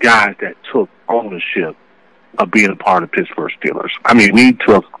guys that took ownership of being a part of Pittsburgh Steelers. I mean, we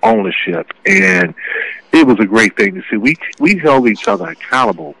took ownership, and it was a great thing to see. We held each other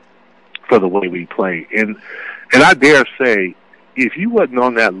accountable for the way we played. And I dare say, if you wasn't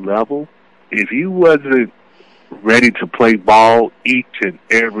on that level, if you wasn't ready to play ball each and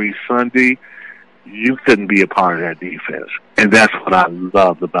every Sunday, you couldn't be a part of that defense. And that's what I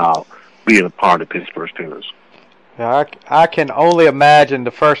loved about being a part of Pittsburgh Steelers. Yeah, I can only imagine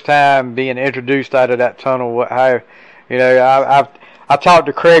the first time being introduced out of that tunnel. How, I talked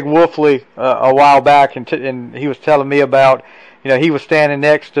to Craig Wolfley a while back, and he was telling me about, he was standing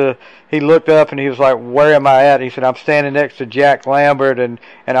next to. He looked up and he was like, "Where am I at?" He said, "I'm standing next to Jack Lambert and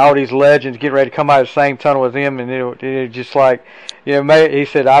all these legends getting ready to come out of the same tunnel with him." And it just like, he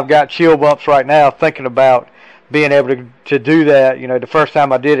said, "I've got chill bumps right now thinking about being able to do that." The first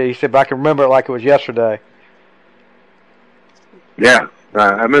time I did it, he said, "But I can remember it like it was yesterday." Yeah,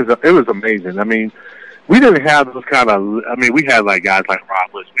 I mean, it was amazing. I mean, we didn't have those kind of. I mean, we had like guys like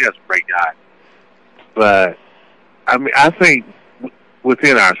Rob Wilson. We had some great guys, but I mean, I think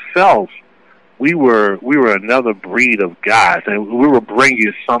within ourselves, we were another breed of guys, and we were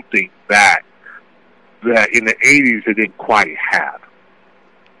bringing something back that in the '80s they didn't quite have.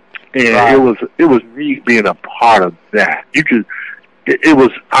 And it was me being a part of that. It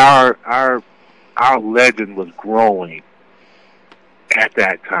was our legend was growing at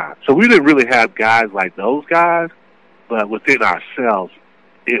that time. So we didn't really have guys like those guys, but within ourselves,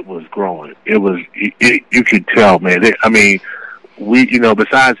 it was growing. You could tell, man. We,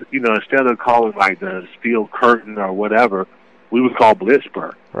 besides, instead of calling like the steel curtain or whatever, we would call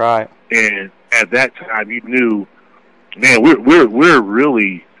Blitzburg. Right. And at that time, you knew, man, we're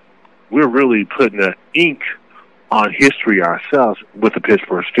really putting the ink on history ourselves with the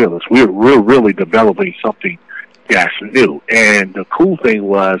Pittsburgh Steelers. We're really developing something that's new. And the cool thing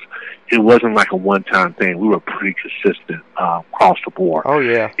was, it wasn't like a one-time thing. We were pretty consistent across the board. Oh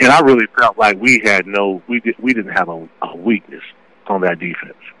yeah. And I really felt like we didn't have a weakness on that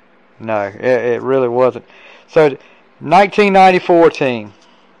defense. No, it really wasn't. So, 1994 team,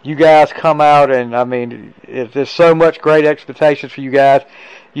 you guys come out, and I mean, there's so much great expectations for you guys.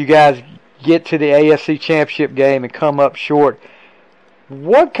 You guys get to the AFC Championship game and come up short.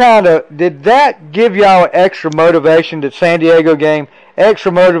 What did that give y'all extra motivation, the San Diego game,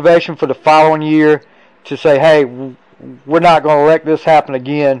 extra motivation for the following year to say, hey, we're not going to let this happen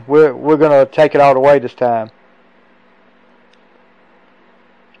again. We're going to take it all the way this time?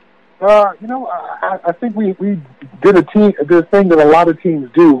 I think we did a thing that a lot of teams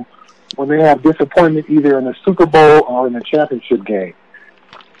do when they have disappointment either in the Super Bowl or in the championship game.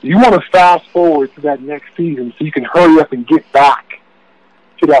 You want to fast forward to that next season so you can hurry up and get back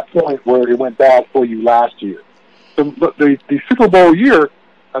to that point where it went bad for you last year. The Super Bowl year,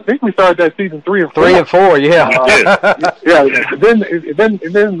 I think we started that season 3-4. 3-4, yeah.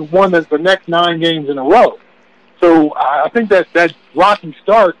 And then won the next 9 games in a row. So I think that rocky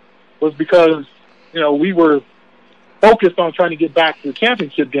start was because, we were focused on trying to get back to the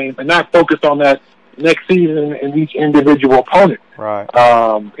championship game and not focused on that next season and each individual opponent. Right.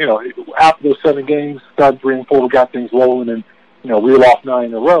 After those 7 games, started 3-4, we got things rolling, and, we lost 9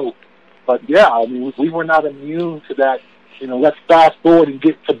 in a row. But yeah, I mean, we were not immune to that. Let's fast forward and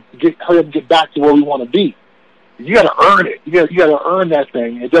hurry up and get back to where we want to be. You got to earn it. You got to earn that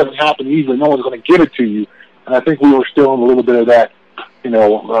thing. It doesn't happen easily. No one's going to give it to you. And I think we were still in a little bit of that,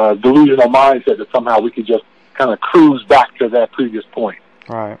 delusional mindset that somehow we could just kind of cruise back to that previous point.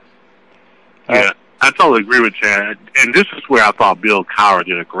 Right. Yeah, I totally agree with Chad. And this is where I thought Bill Cowher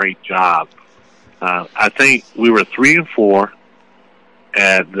did a great job. I think we were 3-4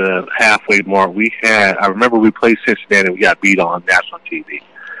 at the halfway mark. I remember we played Cincinnati and we got beat on national TV.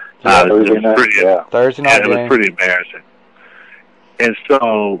 Thursday night it game. was pretty embarrassing. And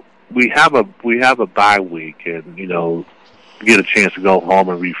so we have a bye week and, get a chance to go home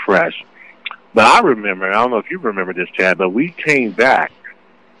and refresh. But I don't know if you remember this, Chad, but we came back,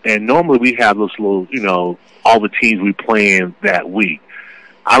 and normally we have those little, all the teams we play in that week.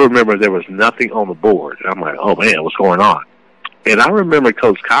 I remember there was nothing on the board. I'm like, oh, man, what's going on? And I remember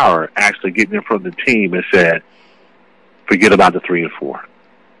Coach Cowher actually getting in front of the team and said, forget about the 3-4.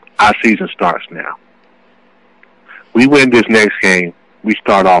 Our season starts now. We win this next game, we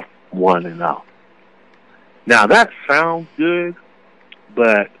start off 1-0. Now, that sounds good,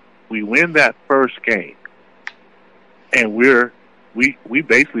 but we win that first game, and we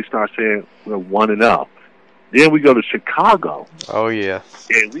basically start saying we're 1-0. Then we go to Chicago. Oh, yeah.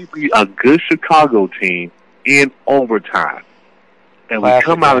 And we beat a good Chicago team in overtime. And we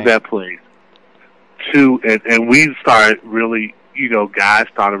come out of that place and we started really, guys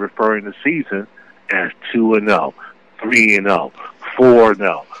started referring the season as 2-0, 3-0,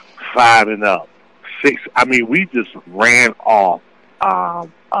 4-0, 5-0, 6. I mean, we just ran off a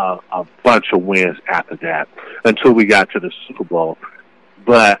bunch of wins after that until we got to the Super Bowl.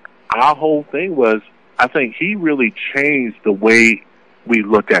 But our whole thing was, I think he really changed the way we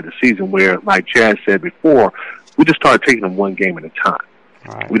looked at the season, where, like Chad said before, we just started taking them one game at a time.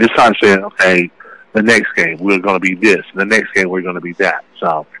 Right. We just started saying, okay, the next game we're going to be this, and the next game we're going to be that.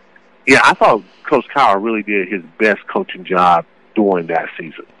 So, yeah, I thought Coach Cowher really did his best coaching job during that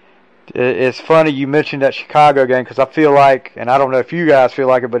season. It's funny you mentioned that Chicago game, because I feel like, and I don't know if you guys feel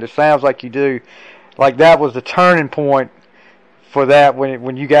like it, but it sounds like you do, like that was the turning point for that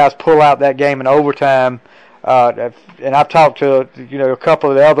when you guys pull out that game in overtime. And I've talked to a couple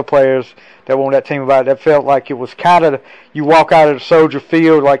of the other players that were on that team about it. That felt like it was kind of you walk out of the Soldier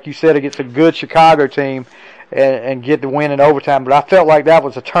Field, like you said, against a good Chicago team and get the win in overtime. But I felt like that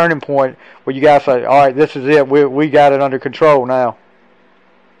was a turning point where you guys say, all right, this is it. We got it under control now.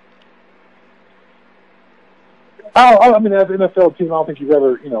 I mean, as an NFL team, I don't think you've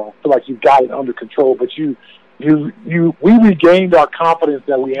ever, feel like you've got it under control. But we regained our confidence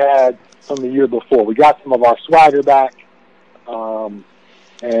that we had from the year before. We got some of our swagger back, and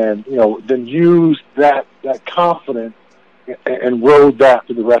then used that confidence and rode that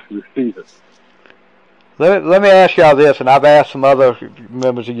for the rest of the season. Let me ask y'all this, and I've asked some other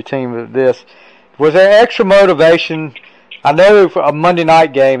members of your team this. Was there extra motivation? I know a Monday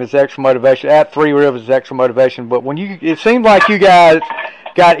night game is extra motivation. At Three Rivers is extra motivation. But it seemed like you guys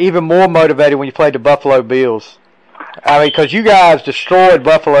got even more motivated when you played the Buffalo Bills. I mean, because you guys destroyed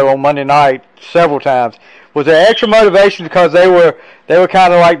Buffalo on Monday night several times. Was there extra motivation because they were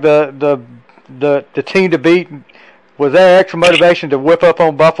kind of like the team to beat? Was there extra motivation to whip up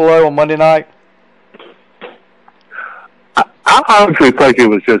on Buffalo on Monday night? I honestly think it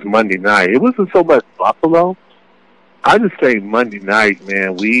was just Monday night. It wasn't so much Buffalo. I just think Monday night,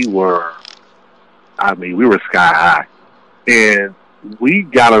 man, we were sky high. And we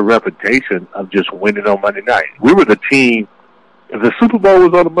got a reputation of just winning on Monday night. We were the team. If the Super Bowl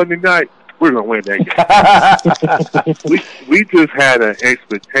was on a Monday night, we were going to win that game. we just had an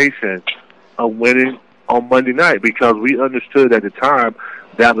expectation of winning on Monday night because we understood at the time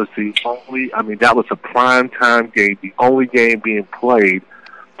that was that was a prime time game, the only game being played.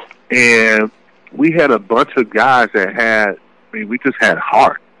 And we had a bunch of guys that we just had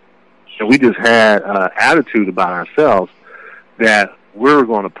heart. And we just had attitude about ourselves that we were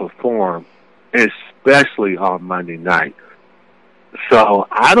going to perform, especially on Monday night. So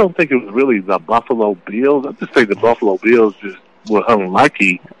I don't think it was really the Buffalo Bills. I just think the Buffalo Bills just were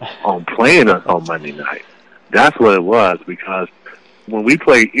unlucky on playing us on Monday night. That's what it was, because when we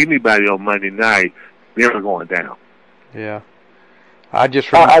played anybody on Monday night, they were going down. Yeah. I just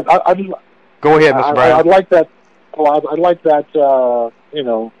go ahead, Mr. Brown. I'd like that. Well, I'd like that.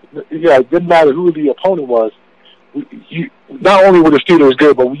 It didn't matter who the opponent was. Not only were the Steelers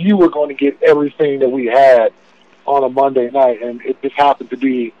good, but you were going to get everything that we had on a Monday night, and it just happened to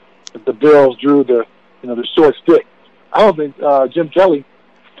be that the Bills drew the short stick. I don't think Jim Kelly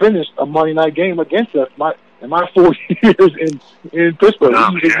finished a Monday night game against us. In my 4 years in Pittsburgh,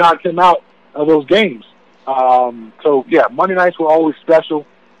 he just knocked him out of those games. Monday nights were always special.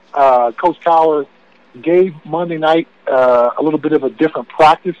 Coach Cowher gave Monday night a little bit of a different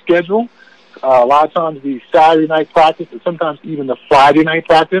practice schedule. A lot of times the Saturday night practice, and sometimes even the Friday night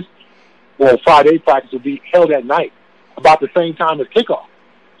practice, or Friday practice, would be held at night, about the same time as kickoff.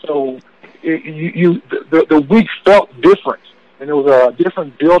 So the weeks felt different, and there was a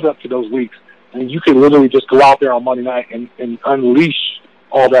different build-up to those weeks. And you could literally just go out there on Monday night and unleash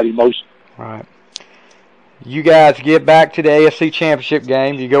all that emotion. Right. You guys get back to the AFC Championship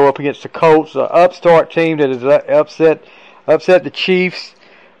game. You go up against the Colts, an upstart team that has upset the Chiefs,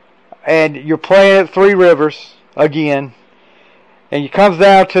 and you're playing at Three Rivers again. And it comes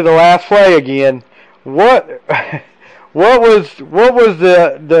down to the last play again. What was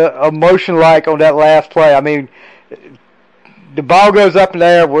the emotion like on that last play? I mean, the ball goes up in the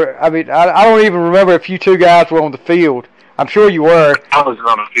air. I don't even remember if you two guys were on the field. I'm sure you were. I was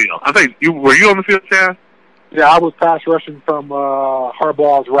on the field. I think were you on the field, Chad? Yeah, I was pass rushing from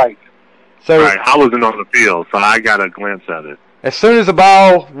Harbaugh's right. So right, I wasn't on the field, so I got a glimpse of it. As soon as the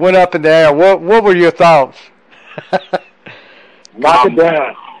ball went up in the air, what were your thoughts? Knock it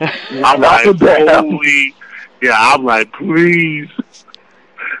down. I'm like, please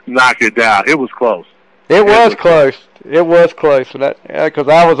knock it down. It was close. It was close. It was close. Because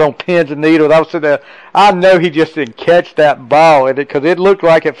I was on pins and needles. I was sitting there. I know he just didn't catch that ball, because it looked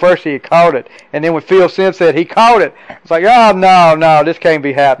like at first he had caught it, and then when Phil Simms said he caught it, it's like, oh no, this can't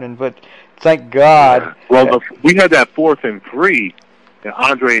be happening. But thank God. Yeah. Well, we had that 4th and 3, and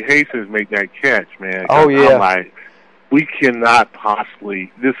Andre Hastings made that catch, man. Oh yeah. I'm like, this could not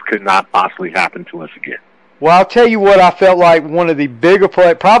possibly happen to us again. Well, I'll tell you what I felt like one of the bigger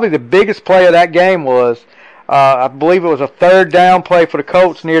play, probably the biggest play of that game was, I believe it was a 3rd down play for the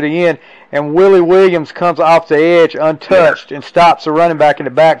Colts near the end, and Willie Williams comes off the edge untouched and stops the running back in the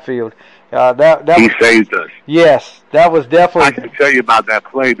backfield. He saved us. Yes, that was definitely. I can tell you about that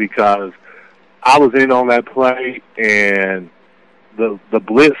play because I was in on that play, and the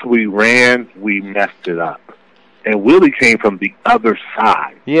blitz we ran, we messed it up. And Willie came from the other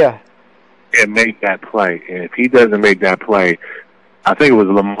side. Yeah. And make that play. And if he doesn't make that play, I think it was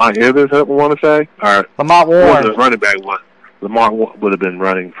Lamont Evans, I want to say, or Lamont Warren. The running back was. Lamont would have been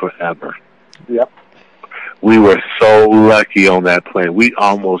running forever. Yep. We were so lucky on that play. We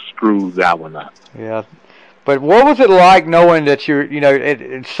almost screwed that one up. Yeah. But what was it like knowing that you're,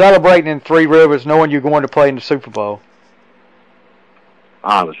 celebrating in Three Rivers, knowing you're going to play in the Super Bowl?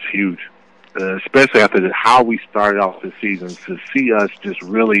 It was huge. Especially after how we started off the season, to see us just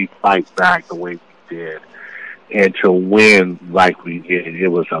really fight back the way we did and to win like we did, it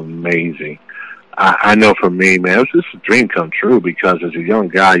was amazing. I know for me, man, it was just a dream come true, because as a young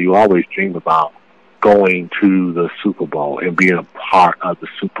guy, you always dream about going to the Super Bowl and being a part of the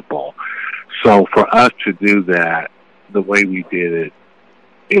Super Bowl. So for us to do that the way we did it,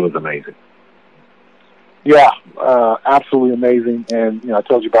 it was amazing. Yeah, absolutely amazing. And, I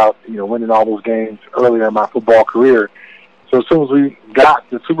told you about, winning all those games earlier in my football career. So as soon as we got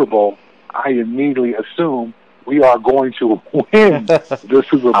the Super Bowl, I immediately assumed we are going to win the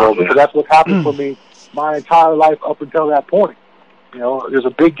Super Bowl because that's what happened for me my entire life up until that point. There's a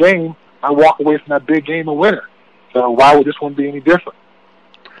big game. I walk away from that big game a winner. So why would this one be any different?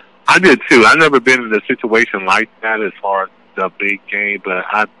 I did too. I've never been in a situation like that as far as the big game, but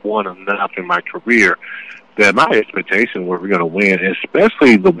I've won enough in my career that my expectation was we're going to win,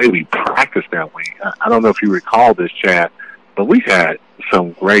 especially the way we practiced that week. I don't know if you recall this, Chad, but we had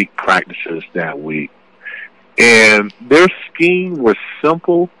some great practices that week. And their scheme was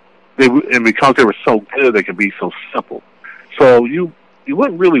simple, and because they were so good, they can be so simple. So you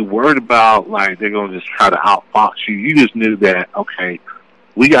weren't really worried about, like, they're going to just try to outfox you. You just knew that, okay,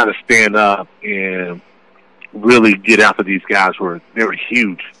 we got to stand up and really get after these guys. They were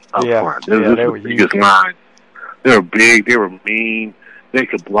huge up front. They were the biggest lines. They were big. They were mean. They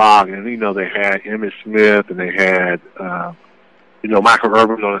could block. And, they had Emmitt Smith, and they had, Michael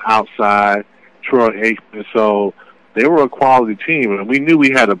Irvin on the outside, Troy Aikman. So they were a quality team. And we knew we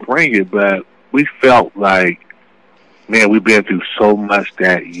had to bring it, but we felt like, man, we've been through so much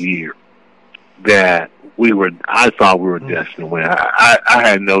that year that I thought we were destined to win. I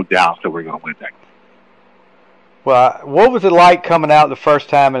had no doubts that we were going to win that game. Well, what was it like coming out the first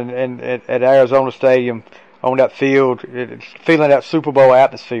time at Arizona Stadium on that field, feeling that Super Bowl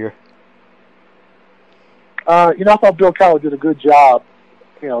atmosphere? I thought Bill Cowher did a good job,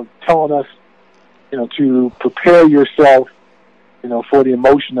 telling us, to prepare yourself, for the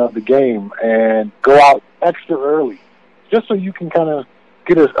emotion of the game and go out extra early, just so you can kind of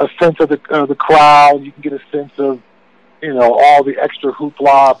get a sense of the crowd. You can get a sense of, all the extra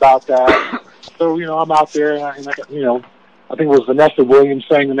hoopla about that. So, I'm out there, and I think it was Vanessa Williams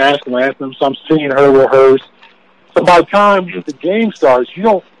sang the national anthem, so I'm seeing her rehearse. So by the time the game starts, you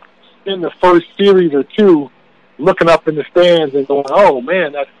don't spend the first series or two looking up in the stands and going, oh,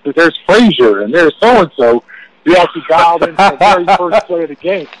 man, there's Frazier and there's so-and-so. You actually dialed into the very first play of the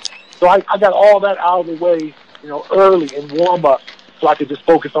game. So I got all that out of the way, early in warm-up so I could just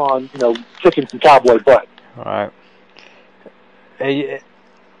focus on, kicking some Cowboy butt. All right.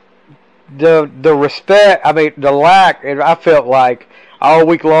 The respect, the lack, and I felt like all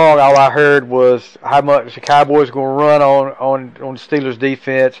week long all I heard was how much the Cowboys were going to run on the Steelers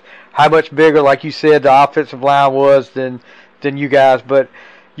defense, how much bigger, like you said, the offensive line was than you guys. But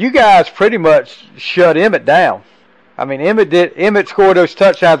you guys pretty much shut Emmitt down. Emmitt scored those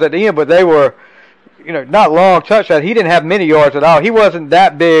touchdowns at the end, but they were, not long touchdowns. He didn't have many yards at all. He wasn't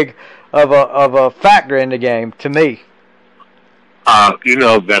that big of a factor in the game to me.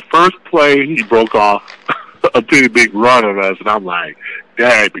 That first play, he broke off a pretty big run on us, and I'm like,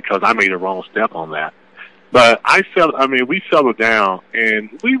 dang, because I made a wrong step on that. But we settled down, and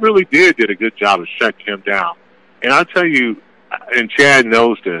we really did a good job of shutting him down. And I tell you, and Chad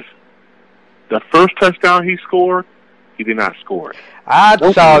knows this, the first touchdown he scored, he did not score it. I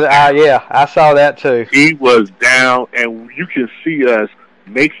saw that too. He was down, and you can see us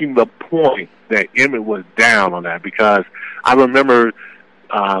making the point that Emmitt was down on that, because I remember it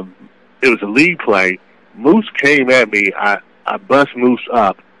was a lead play. Moose came at me. I bust Moose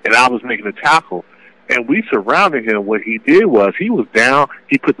up, and I was making a tackle, and we surrounded him. What he did was he was down.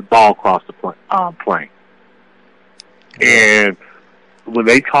 He put the ball across the plane. And when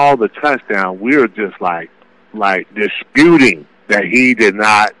they called the touchdown, we were just like disputing that he did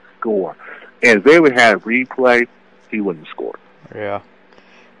not score. And if they would have replay, he wouldn't have scored. Yeah.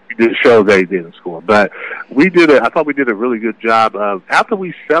 It shows that he didn't score. But I thought we did a really good job of, after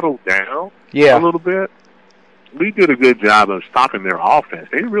we settled down a little bit, we did a good job of stopping their offense.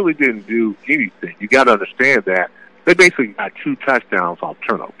 They really didn't do anything. You got to understand that they basically got 2 touchdowns off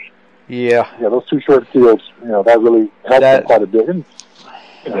turnovers. Yeah. Yeah, those 2 short fields, that really helped them quite a bit. And,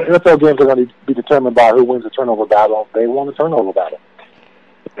 NFL games are going to be determined by who wins the turnover battle. They won the turnover battle.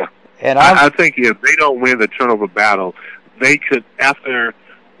 Yeah. And I think if they don't win the turnover battle, they could, after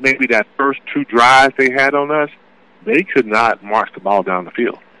maybe that first 2 drives they had on us, they could not march the ball down the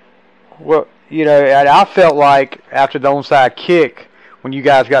field. Well, and I felt like after the onside kick, when you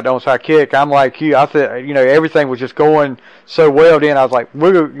guys got the onside kick, I'm like you. I thought, everything was just going so well. Then I was like,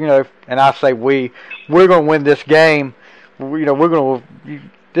 and I say we're going to win this game. We're going to.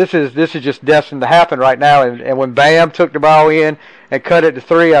 This is just destined to happen right now. And when Bam took the ball in and cut it to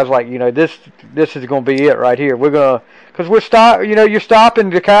 3, I was like, this is going to be it right here. We're gonna, because you're stopping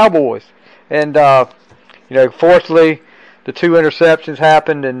the Cowboys, and fortunately, the 2 interceptions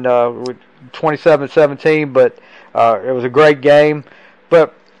happened and 27-17, but it was a great game.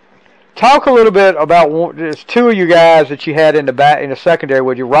 But Talk a little bit about there's two of you guys that you had in the secondary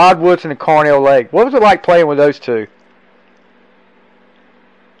with you, Rod Woodson and Carnell Lake. What was it like playing with those two?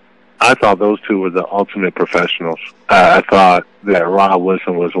 I thought those two were the ultimate professionals. I thought that Rod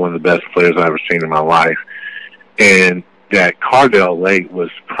Woodson was one of the best players I've ever seen in my life, and that Carnell Lake was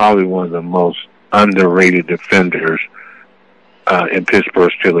probably one of the most underrated defenders in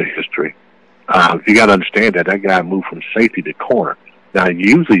Pittsburgh Steelers history. You got to understand that guy moved from safety to corner. Now,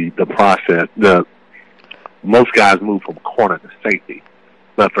 usually the process, most guys move from corner to safety,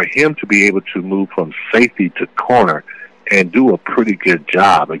 but for him to be able to move from safety to corner and do a pretty good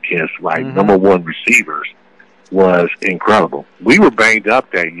job against number one receivers was incredible. We were banged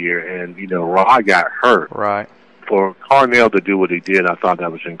up that year, and Rod got hurt. Right. For Carnell to do what he did, I thought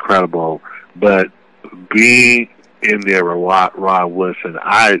that was incredible. But being in there with Rod Woodson,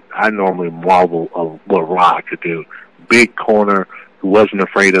 I normally marvel of what Rod could do. Big corner who wasn't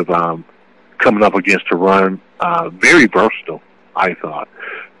afraid of coming up against the run. Very versatile, I thought.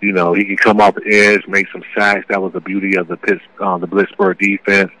 He could come off the edge, make some sacks. That was the beauty of the Pittsburgh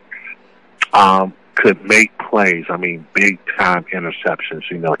defense. Could make plays. I mean, big-time interceptions,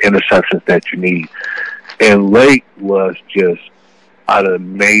 interceptions that you need. And Lake was just an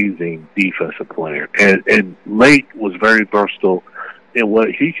amazing defensive player. And Lake was very versatile in what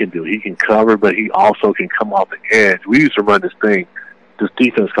he can do. He can cover, but he also can come off the edge. We used to run this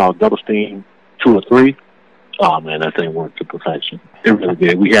defense called double steam 2 or 3. Oh, man, that thing worked to perfection. It really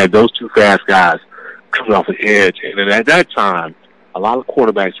did. We had those two fast guys coming off the edge. And then at that time, a lot of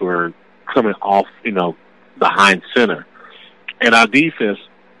quarterbacks were coming off, behind center. And our defense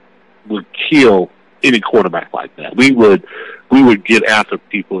would kill any quarterback like that. We would get after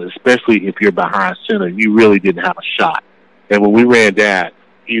people, especially if you're behind center. You really didn't have a shot. And when we ran that,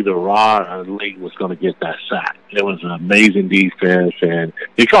 either Rod or Lake was going to get that sack. It was an amazing defense, and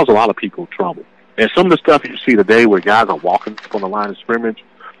it caused a lot of people trouble. And some of the stuff you see today where guys are walking on the line of scrimmage,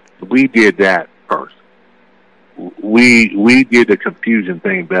 we did that first. We did the confusion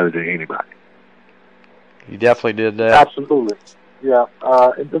thing better than anybody. You definitely did that. Absolutely. Yeah.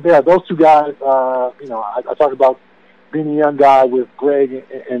 Those two guys, I talk about being a young guy with Greg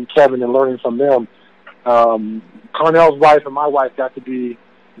and Kevin and learning from them. Carnell's wife and my wife got to be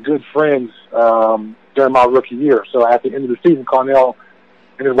good friends during my rookie year. So at the end of the season, Carnell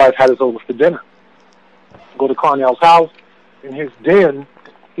and his wife had us over for dinner. Go to Carnell's house. In his den,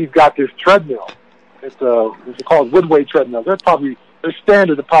 he's got this treadmill. It's called Woodway treadmill. They're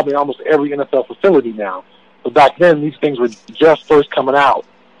standard at probably almost every NFL facility now. But back then, these things were just first coming out.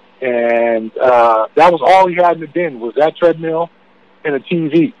 And that was all he had in the den was that treadmill and a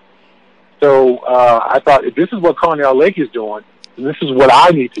TV. So I thought, if this is what Carnell Lake is doing, then this is what I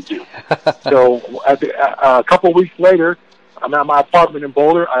need to do. So a couple of weeks later, I'm at my apartment in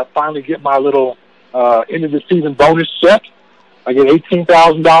Boulder. I finally get my little end of the season bonus check. I get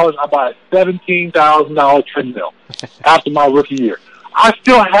 $18,000. I buy a $17,000 treadmill after my rookie year. I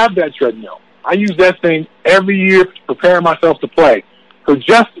still have that treadmill. I use that thing every year preparing myself to play. So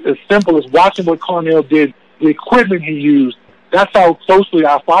just as simple as watching what Carnell did, the equipment he used, that's how closely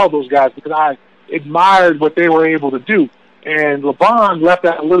I follow those guys because I admired what they were able to do. And Levon left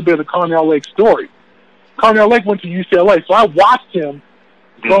out a little bit of the Carnell Lake story. Carnell Lake went to UCLA, so I watched him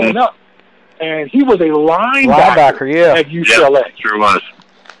growing up. And he was a linebacker at UCLA. Yeah, sure was.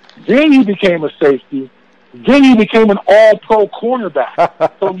 Then he became a safety. Then he became an all-pro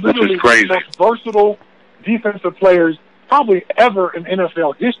cornerback. So literally the most versatile defensive players probably ever in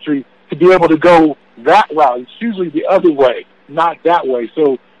NFL history to be able to go that route. It's usually the other way, not that way.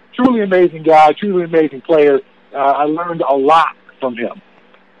 So truly amazing guy, truly amazing player. I learned a lot from him.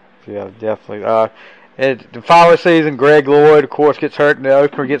 Yeah, definitely. The following season, Greg Lloyd, of course, gets hurt in the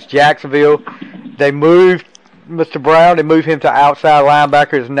opener against Jacksonville. They moved Mr. Brown. They moved him to outside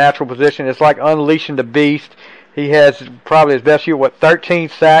linebacker, his natural position. It's like unleashing the beast. He has probably his best year, 13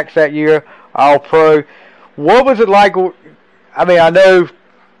 sacks that year, All-Pro. What was it like? I mean, I know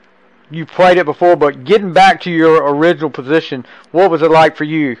you played it before, but getting back to your original position, what was it like for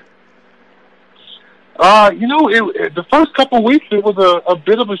you? The first couple of weeks, it was a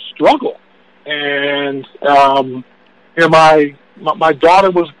bit of a struggle. And, my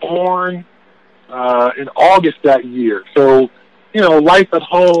daughter was born in August that year. So, life at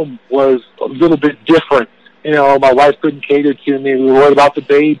home was a little bit different. My wife couldn't cater to me. We were worried about the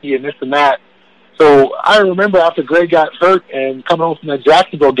baby and this and that. So I remember after Greg got hurt and coming home from that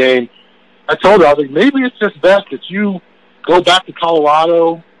Jacksonville game, I told her, I was like, maybe it's just best that you go back to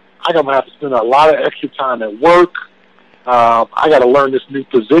Colorado. I'm going to have to spend a lot of extra time at work. I got to learn this new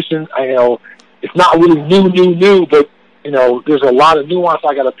position. It's not really new, but there's a lot of nuance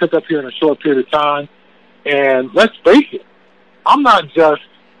I got to pick up here in a short period of time. And let's face it, I'm not just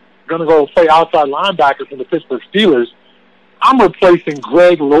going to go play outside linebacker for the Pittsburgh Steelers. I'm replacing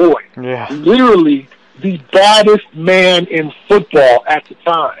Greg Lloyd, literally the baddest man in football at the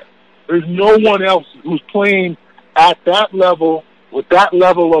time. There's no one else who's playing at that level, with that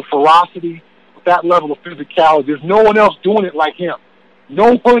level of ferocity, with that level of physicality. There's no one else doing it like him.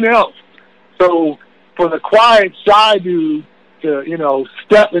 No one else. So for the quiet, shy dude to,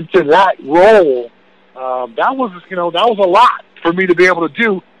 step into that role, that was a lot for me to be able to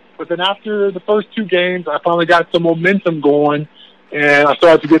do. But then after the first two games, I finally got some momentum going, and I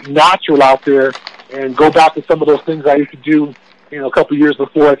started to get natural out there and go back to some of those things I used to do, a couple of years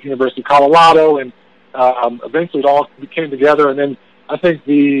before at the University of Colorado, and eventually it all came together. And then I think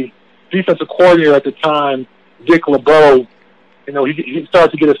the defensive coordinator at the time, Dick LeBeau, he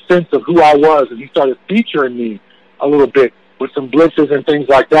started to get a sense of who I was, and he started featuring me a little bit with some blitzes and things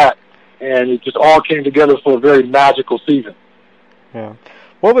like that. And it just all came together for a very magical season. Yeah.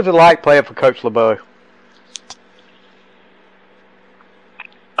 What was it like playing for Coach LeBeau?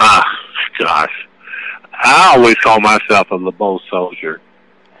 Gosh. I always call myself a LeBeau soldier.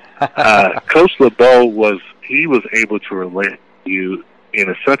 Coach LeBeau was able to relate to you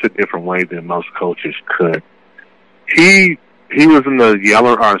in such a different way than most coaches could. He wasn't a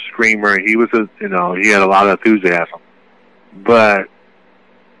yeller or a screamer. He was he had a lot of enthusiasm. But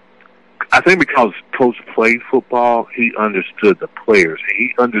I think because Coach played football, he understood the players.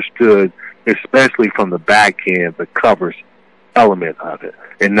 He understood, especially from the back end, the covers element of it,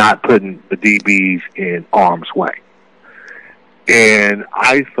 and not putting the DBs in harm's way. And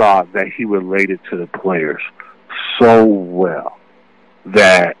I thought that he related to the players so well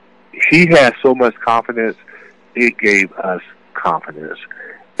that he had so much confidence, it gave us confidence.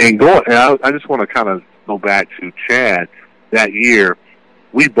 And I just want to kind of go back to Chad. That year,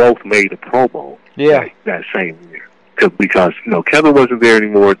 we both made a Pro Bowl that same year. Because Kevin wasn't there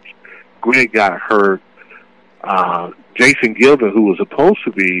anymore. Greg got hurt. Jason Gilden, who was supposed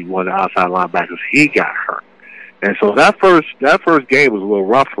to be one of the outside linebackers, he got hurt. And so that first game was a little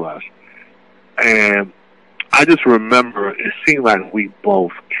rough for us. And I just remember it seemed like we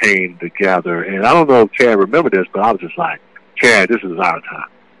both came together. And I don't know if Chad remembered this, but I was just like, Chad, this is our time.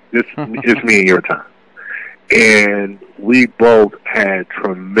 It's me and your time. And we both had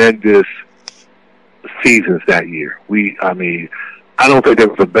tremendous seasons that year. I don't think there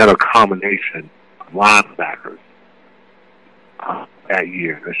was a better combination of linebackers that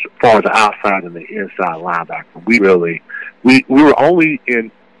year as far as the outside and the inside linebacker. We were only in,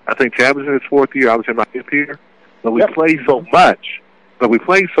 I think Chad was in his fourth year, I was in my fifth year, but we played so much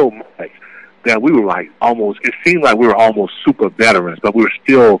that we were like it seemed like we were almost super veterans, but we were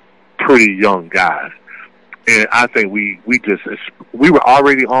still pretty young guys. And I think we were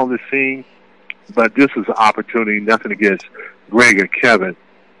already on the scene, but this was an opportunity, nothing against Greg and Kevin.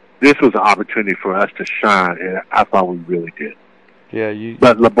 This was an opportunity for us to shine, and I thought we really did. Yeah,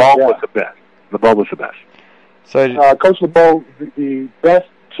 But LeBeau was the best. LeBeau was the best. So, Coach LeBeau, the best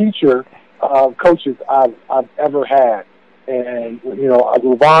teacher of coaches I've ever had. And,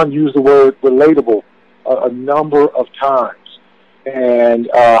 Levon used the word relatable a number of times.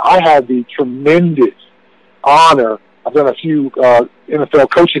 And I had the tremendous honor. I've done a few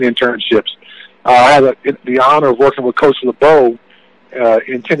NFL coaching internships. I had the honor of working with Coach LeBeau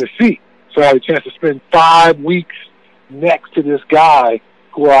in Tennessee. So I had a chance to spend 5 weeks next to this guy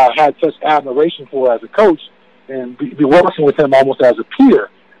who I had such admiration for as a coach and be working with him almost as a peer.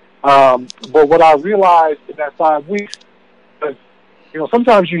 But what I realized in that 5 weeks,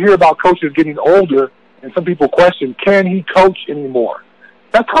 sometimes you hear about coaches getting older and some people question, can he coach anymore?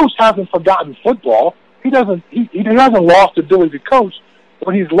 That coach hasn't forgotten football. He hasn't lost the ability to coach.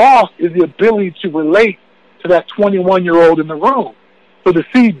 What he's lost is the ability to relate to that 21-year-old in the room. So to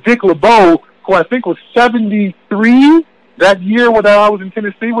see Dick LeBeau, who I think was 73 that year when I was in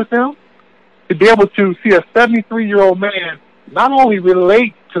Tennessee with him, to be able to see a 73-year-old man not only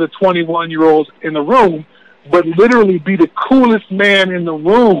relate to the 21-year-olds in the room, but literally be the coolest man in the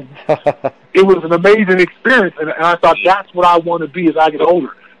room. It was an amazing experience, and I thought that's what I want to be as I get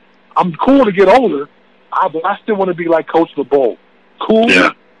older. I'm cool to get older, but I still want to be like Coach LeBeau. Cool,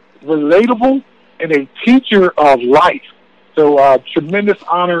 relatable, and a teacher of life. So tremendous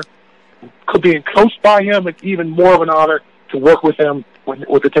honor being coached by him, and even more of an honor to work with him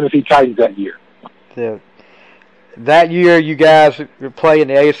with the Tennessee Titans that year. Yeah. That year, you guys were playing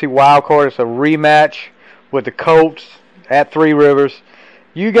the AFC Wild Card. It's a rematch with the Colts at Three Rivers.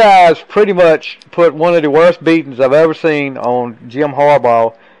 You guys pretty much put one of the worst beatings I've ever seen on Jim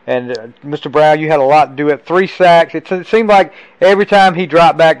Harbaugh And Mr. Brown, you had a lot to do with 3 sacks. It seemed like every time he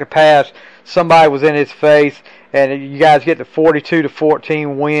dropped back to pass, somebody was in his face, and you guys get the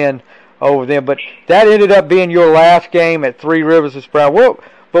 42-14 win over them. But that ended up being your last game at Three Rivers, Mr. Brown.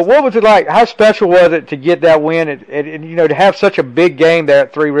 But what was it like? How special was it to get that win and you know, to have such a big game there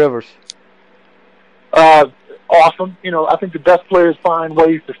at Three Rivers? Awesome. You know, I think the best players find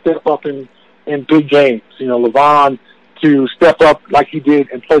ways to step up in big games. You know, Levon to step up like he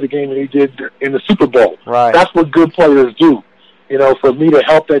did and play the game that he did in the Super Bowl. Right. That's what good players do. You know, for me to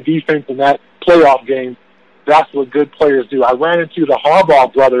help that defense in that playoff game, that's what good players do. I ran into the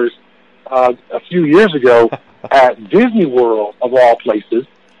Harbaugh brothers a few years ago at Disney World, of all places.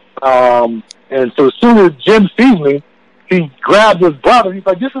 And so as soon as Jim sees me, he grabbed his brother. He's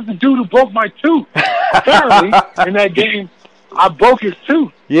like, "This is the dude who broke my tooth." Apparently, in that game, I broke his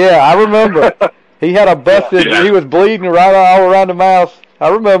tooth. Yeah, I remember. He had a busted. Yeah. He was bleeding right all around the mouth. I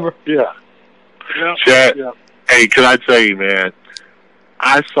remember. Yeah. Chad, hey, can I tell you, man?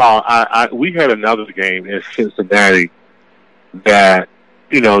 We had another game in Cincinnati that,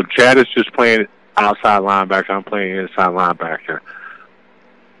 you know, Chad is just playing outside linebacker. I'm playing inside linebacker.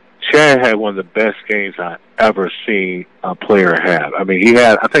 Chad had one of the best games I ever seen a player have. I mean,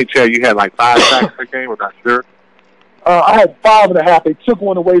 I think, Chad, you had like 5 sacks that game. I'm not sure. I had 5.5. They took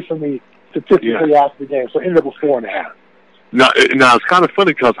one away from me statistically after the game, so it ended up with 4.5. Now it's kind of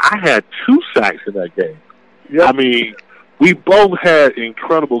funny because I had 2 sacks in that game. Yep. I mean, we both had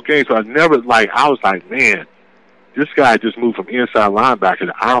incredible games. So I was like, man, this guy just moved from inside linebacker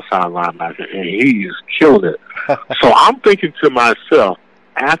to outside linebacker, and he is killing it. So I'm thinking to myself,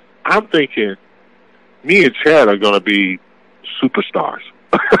 I'm thinking, me and Chad are going to be superstars.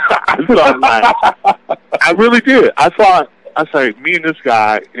 I really did. I said, me and this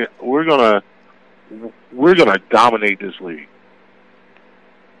guy, we're gonna dominate this league.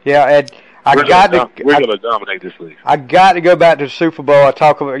 Yeah, and we're gonna dominate this league. I got to go back to the Super Bowl. I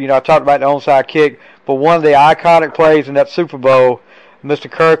talked about the onside kick, but one of the iconic plays in that Super Bowl, Mr.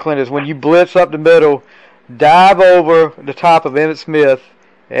 Kirkland, is when you blitz up the middle, dive over the top of Emmitt Smith,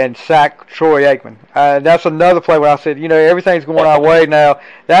 and sack Troy Aikman. That's another play where I said, you know, everything's going our way now.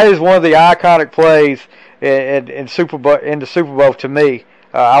 That is one of the iconic plays in the Super Bowl to me.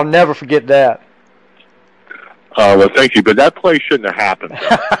 I'll never forget that. Well, thank you, but that play shouldn't have happened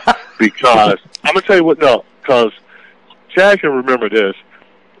because I'm gonna tell you what. No, because Chad can remember this.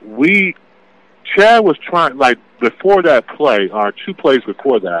 Chad was trying, like, before that play, or 2 plays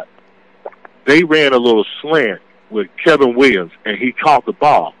before that, they ran a little slant with Kevin Williams, and he caught the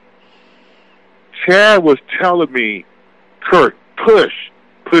ball. Chad was telling me, "Kurt, push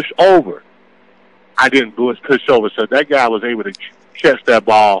over." I didn't push over, so that guy was able to catch that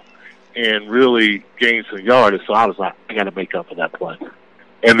ball and really gain some yardage. So I was like, I got to make up for that play.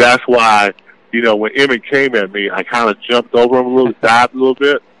 And that's why, you know, when Emmett came at me, I kind of jumped over him a little, dived a little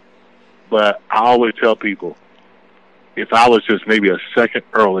bit. But I always tell people, if I was just maybe a second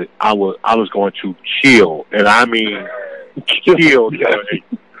early, I was going to kill, and I mean kill.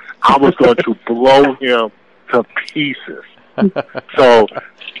 I was going to blow him to pieces. So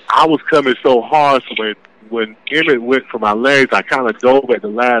I was coming so hard, so when Emmett went for my legs, I kind of dove at the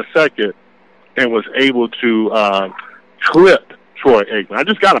last second and was able to clip Troy Aikman. I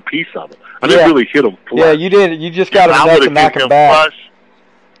just got a piece of it. I didn't really hit him flush. Yeah, you did. You just got enough to knock him back.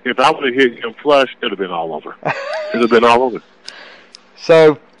 If I would have hit him flush, it would have been all over. It would have been all over.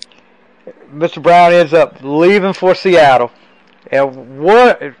 So, Mr. Brown ends up leaving for Seattle. And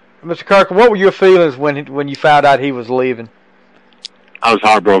Mr. Kirkland, what were your feelings when you found out he was leaving? I was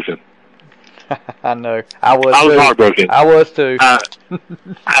heartbroken. I know. I was heartbroken. I was too.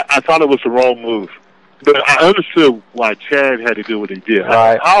 I thought it was the wrong move. But I understood why Chad had to do what he did.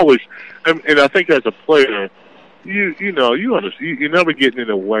 Right. I always, and I think as a player, you understand, you're never getting in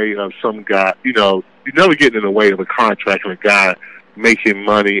the way of some guy, you're never getting in the way of a contract of a guy making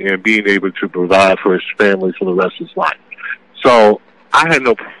money and being able to provide for his family for the rest of his life. So I had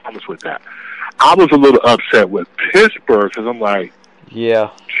no problems with that. I was a little upset with Pittsburgh because I'm like,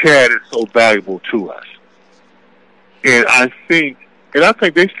 yeah, Chad is so valuable to us. And I think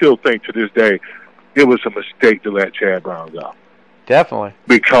they still think to this day it was a mistake to let Chad Brown go. Definitely.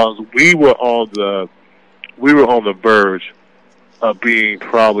 Because we were on the verge of being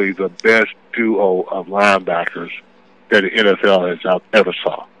probably the best duo of linebackers that the NFL has ever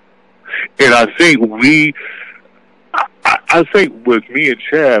saw. And I think with me and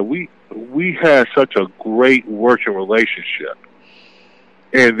Chad, we had such a great working relationship,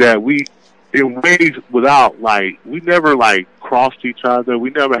 and that we, in ways without, like, we never, like, crossed each other. We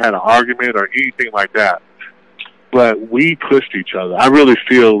never had an argument or anything like that. but we pushed each other. I really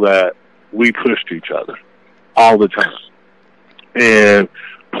feel that we pushed each other all the time. And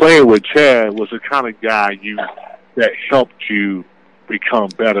playing with Chad was the kind of guy that helped you become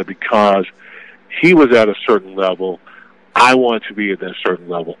better because he was at a certain level. I wanted to be at that certain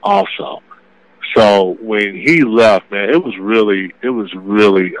level also. So when he left, man, it was really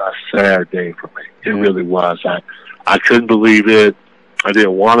a sad day for me. It really was. I couldn't believe it. I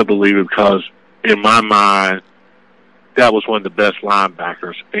didn't want to believe it because in my mind, that was one of the best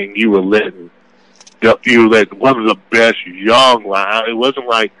linebackers, and you were letting one of the best young linebackers. It wasn't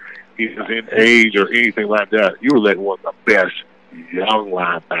like he was in age or anything like that. You were letting one of the best young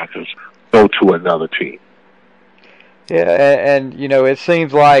linebackers go to another team. Yeah, and it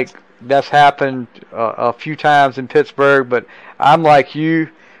seems like that's happened a few times in Pittsburgh, but I'm like you.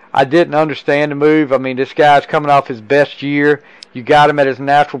 I didn't understand the move. I mean, this guy's coming off his best year. You got him at his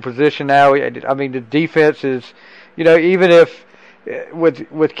natural position now. I mean, the defense is, even if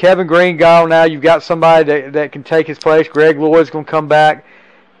with Kevin Green gone now, you've got somebody that can take his place. Greg Lloyd's going to come back,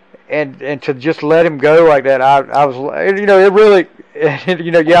 and to just let him go like that, I was, it really,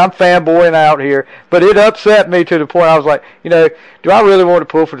 yeah, I'm fanboying out here, but it upset me to the point I was like, do I really want to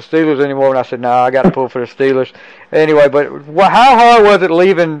pull for the Steelers anymore? And I said, no, I got to pull for the Steelers. Anyway, but how hard was it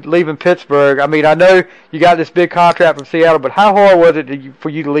leaving Pittsburgh? I mean, I know you got this big contract from Seattle, but how hard was it for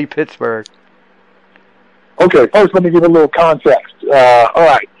you to leave Pittsburgh? Okay, first let me give a little context. All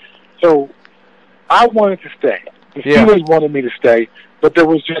right, so I wanted to stay. The Steelers wanted me to stay, but there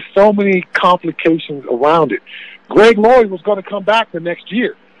was just so many complications around it. Greg Lloyd was going to come back the next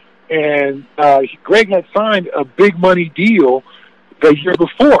year, and Greg had signed a big money deal the year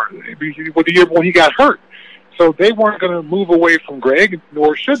before, the year when he got hurt. So they weren't going to move away from Greg,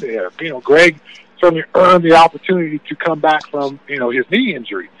 nor should they have. Greg certainly earned the opportunity to come back from, his knee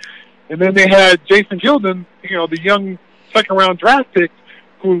injury. And then they had Jason Gilden, the young second-round draft pick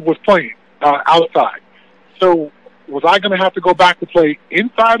who was playing outside. So was I going to have to go back to play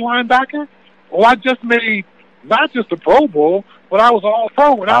inside linebacker? Well, I just made not just a Pro Bowl, but I was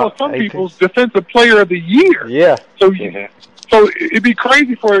All-Pro, and I was some people's Defensive Player of the Year. Yeah. So it'd be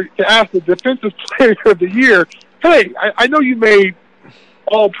crazy to ask the Defensive Player of the Year, hey, I know you made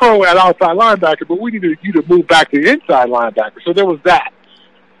All-Pro at outside linebacker, but we needed you to move back to inside linebacker. So there was that.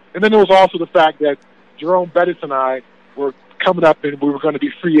 And then there was also the fact that Jerome Bettis and I were coming up and we were going to be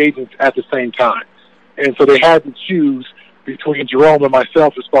free agents at the same time. And so they had to choose between Jerome and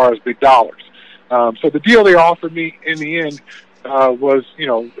myself as far as big dollars. So the deal they offered me in the end was,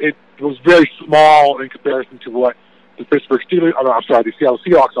 it was very small in comparison to what the the Seattle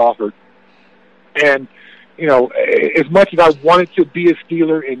Seahawks offered. And, as much as I wanted to be a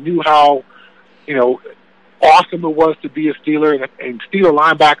Steeler and knew how, awesome it was to be a Steeler, and Steeler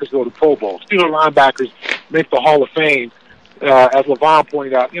linebackers go to Pro Bowl. Steeler linebackers make the Hall of Fame, as Levon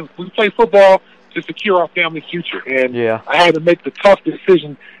pointed out. We play football to secure our family's future. And I had to make the tough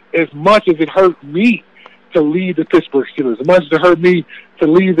decision, as much as it hurt me to leave the Pittsburgh Steelers, as much as it hurt me to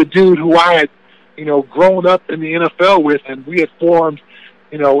leave the dude who I had, grown up in the NFL with, and we had formed,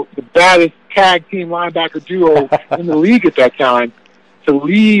 the baddest tag team linebacker duo in the league at that time. To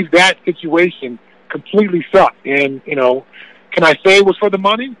leave that situation completely sucked. And, can I say it was for the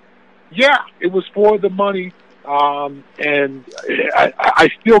money? Yeah, it was for the money. And I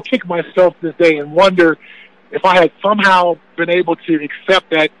still kick myself this day and wonder if I had somehow been able to accept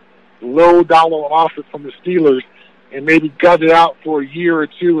that low-dollar offer from the Steelers and maybe gut it out for a year or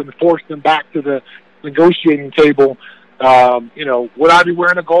two and force them back to the negotiating table, would I be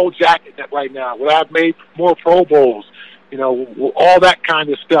wearing a gold jacket right now? Would I have made more Pro Bowls? All that kind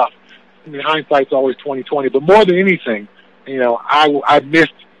of stuff. I mean, hindsight's always 20/20, but more than anything, I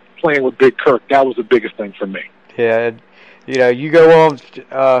missed playing with Big Kirk. That was the biggest thing for me. Yeah, you go on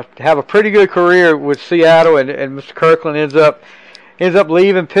to have a pretty good career with Seattle, and Mr. Kirkland ends up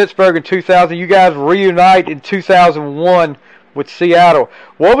leaving Pittsburgh in 2000. You guys reunite in 2001 with Seattle.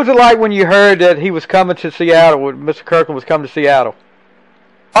 What was it like when you heard that he was coming to Seattle, when Mr. Kirkland was coming to Seattle?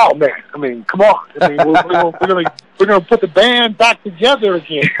 Oh man, I mean, come on! I mean, we're gonna put the band back together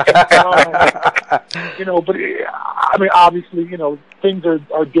again. But I mean, obviously, things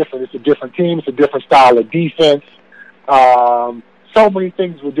are different. It's a different team. It's a different style of defense. So many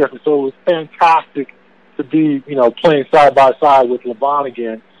things were different. So it was fantastic to be, playing side by side with Levon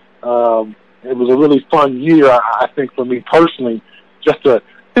again. It was a really fun year, I think, for me personally. Just to,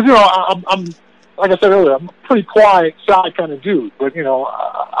 because I'm like I said earlier, I'm a pretty quiet, shy kind of dude. But,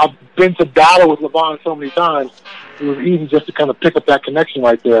 I've been to battle with Levon so many times, it was easy just to kind of pick up that connection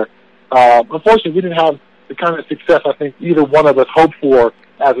right there. Unfortunately, we didn't have the kind of success I think either one of us hoped for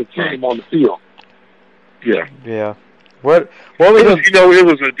as a team on the field. Yeah. Yeah. What was it was,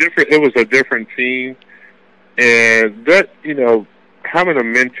 it was a different team, and that, having a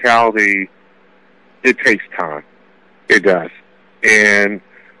mentality, it takes time. It does. And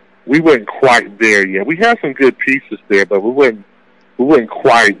we weren't quite there yet. We had some good pieces there, but we weren't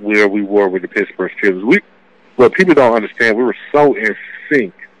quite where we were with the Pittsburgh Steelers. What people don't understand, we were so in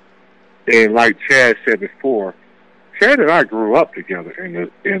sync. And like Chad said before, Chad and I grew up together in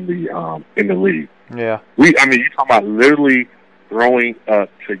the league. Yeah. You talking about literally growing up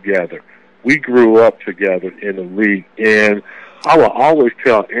together. We grew up together in the league, and I will always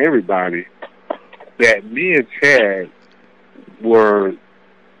tell everybody that me and Chad were,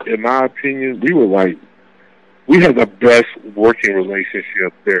 in my opinion, we had the best working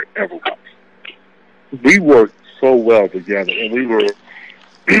relationship there ever was. We worked so well together, and we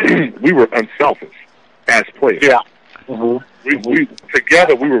were unselfish as players. Yeah. Mm-hmm. We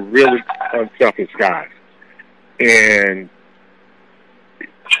together we were really unselfish guys, and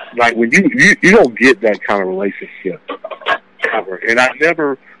like when you don't get that kind of relationship ever. And I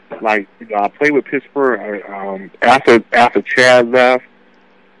never I played with Pittsburgh after Chad left.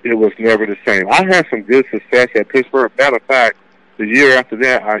 It was never the same. I had some good success at Pittsburgh. Matter of fact, the year after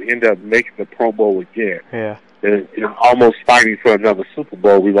that, I ended up making the Pro Bowl again. Yeah. And almost fighting for another Super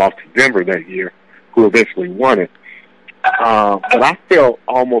Bowl. We lost to Denver that year, who eventually won it. But I felt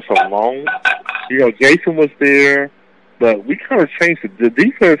almost alone. Jason was there, but we kind of changed the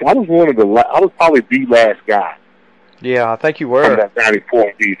defense. I was probably the last guy. Yeah, I think you were. From that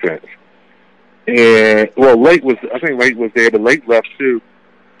 94 defense. And, I think Lake was there, but Lake left too.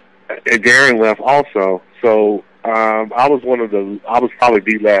 And Darren left also. So, I was probably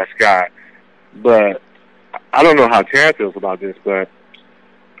the last guy. But I don't know how Chad feels about this, but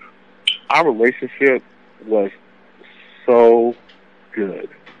our relationship was so good.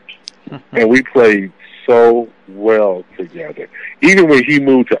 And we played so well together. Even when he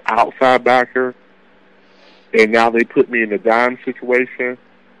moved to outside backer, and now they put me in the dime situation,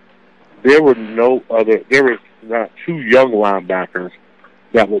 there was not two young linebackers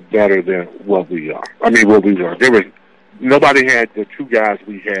that were better than what we were. Nobody had the two guys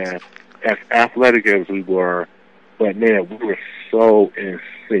we had as athletic as we were, but man, we were so in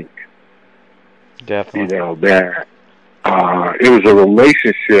sync. Definitely. That it was a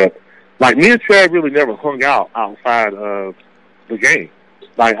relationship. Like, me and Chad really never hung out outside of the game.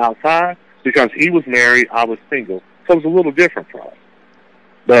 Like, outside, because he was married, I was single. So it was a little different for us.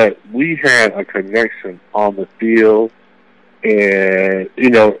 But we had a connection on the field, and,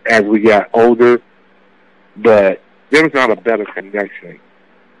 as we got older, but there was not a better connection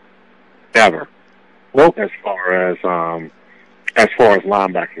ever. Well, as far as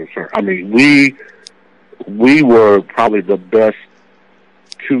linebackers are concerned. We were probably the best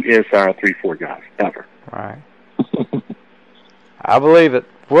two inside 3-4 guys ever. Right. I believe it.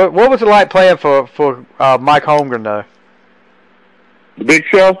 What was it like playing for Mike Holmgren, though? The Big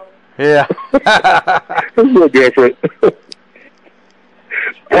Show? Yeah. It's a little different.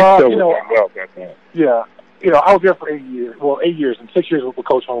 Yeah. I was there for 8 years. Well, 8 years and 6 years with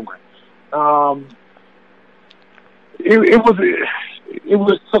Coach Holmgren. It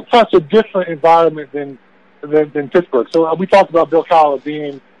was such a different environment than Pittsburgh. So we talked about Bill Cowher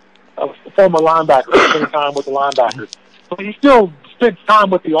being a former linebacker, spending time with the linebackers. But he still spent time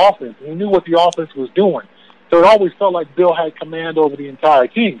with the offense. He knew what the offense was doing. So it always felt like Bill had command over the entire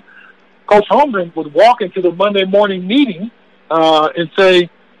team. Coach Holmgren would walk into the Monday morning meeting and say,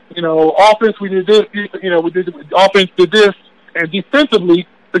 offense, we did this, offense did this, and defensively,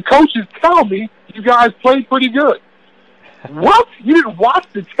 the coaches tell me you guys played pretty good. What? You didn't watch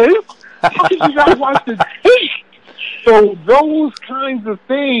the tape? How did you guys watch the tape? So those kinds of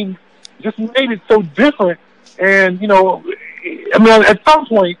things just made it so different. And, at some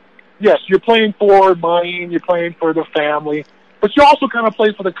point, yes, you're playing for money and you're playing for the family, but you also kind of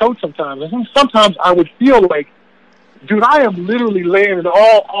play for the coach sometimes. And sometimes I would feel like, dude, I am literally laying it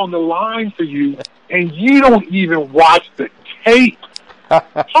all on the line for you, and you don't even watch the tape.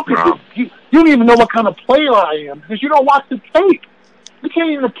 How could you don't even know what kind of player I am because you don't watch the tape. You can't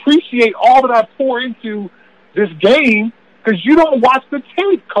even appreciate all that I pour into this game because you don't watch the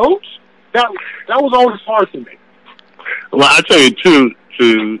tape, Coach. That was always hard to me. Well, I tell you too,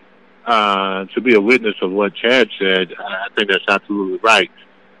 to be a witness of what Chad said, I think that's absolutely right.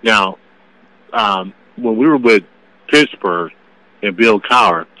 Now, when we were with Pittsburgh and Bill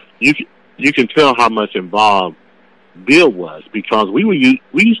Cowher, you can tell how much involved Bill was because we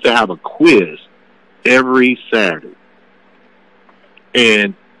used to have a quiz every Saturday,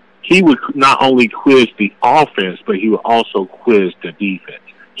 and he would not only quiz the offense, but he would also quiz the defense.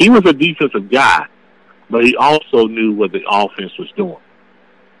 He was a defensive guy, but he also knew what the offense was doing.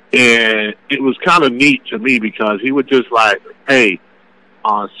 And it was kind of neat to me because he would just like, hey,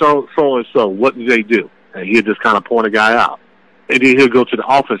 so and so, what did they do? And he'd just kind of point a guy out. And then he'll go to the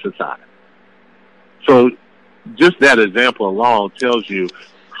offensive side. So just that example alone tells you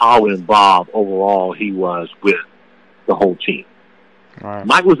how involved overall he was with the whole team. Right.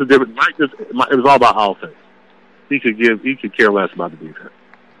 Mike was a different. It was all about offense. He could care less about the defense.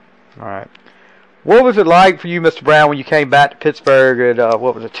 All right. What was it like for you, Mr. Brown, when you came back to Pittsburgh at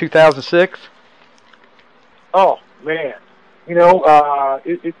what was it, 2006? Oh man,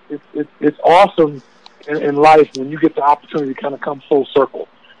 it's awesome in life when you get the opportunity to kind of come full circle.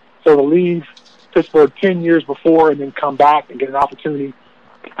 So to leave Pittsburgh 10 years before and then come back and get an opportunity,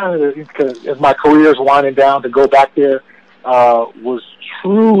 kind of as my career is winding down, to go back there was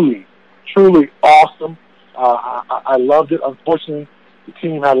truly, truly awesome. I loved it. Unfortunately, the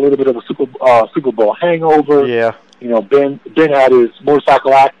team had a little bit of a Super Bowl hangover. Yeah. Ben had his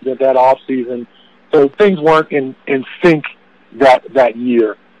motorcycle accident that off season, so things weren't in sync that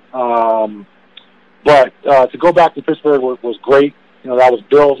year. But to go back to Pittsburgh was great. That was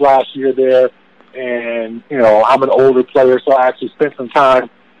Bill's last year there, and I'm an older player, so I actually spent some time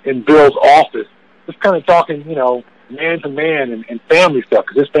in Bill's office, just kind of talking, man to man and family stuff,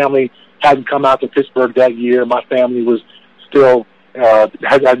 because his family hadn't come out to Pittsburgh that year. My family was still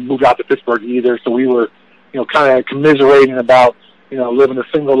hadn't moved out to Pittsburgh either, so we were, kind of commiserating about, living a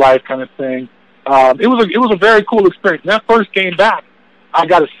single life kind of thing. It was a very cool experience. And that first game back, I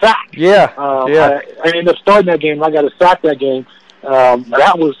got a sack. Yeah. I ended up starting that game. I got a sack that game.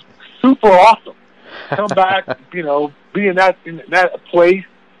 That was super awesome. Come back, be in that place,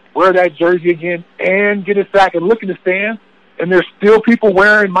 wear that jersey again, and get a sack, and look in the stands, and there's still people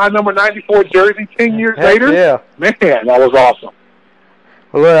wearing my number 94 jersey 10 years later. Yeah. Man, that was awesome.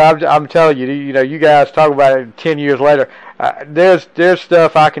 Well, look, I'm telling you, you guys talk about it 10 years later. There's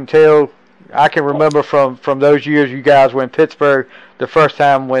stuff I can remember from those years you guys were in Pittsburgh the first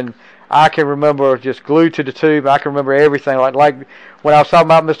time, when I can remember just glued to the tube. I can remember everything. Like when I was talking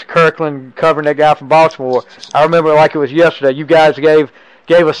about Mr. Kirkland covering that guy from Baltimore, I remember like it was yesterday. You guys gave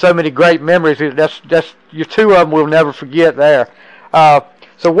us so many great memories. That's your two of them we'll never forget there.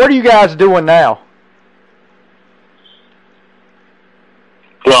 So what are you guys doing now?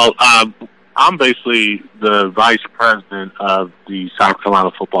 Well, I'm basically the vice president of the South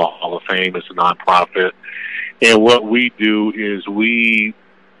Carolina Football Hall of Fame. It's a nonprofit. And what we do is we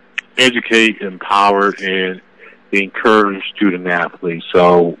educate, empower, and encourage student athletes.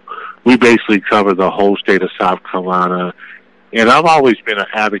 So we basically cover the whole state of South Carolina. And I've always been an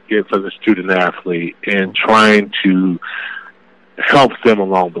advocate for the student athlete and trying to help them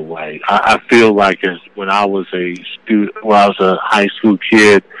along the way. I feel like when I was a high school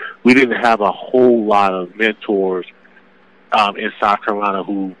kid, we didn't have a whole lot of mentors in South Carolina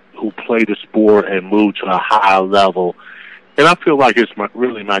who played the sport and moved to a higher level. And I feel like it's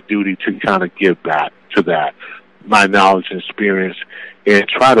really my duty to kind of give back to that, my knowledge and experience, and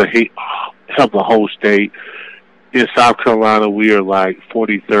try to help the whole state. In South Carolina, we are like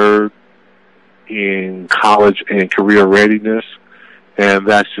 43rd in college and career readiness, and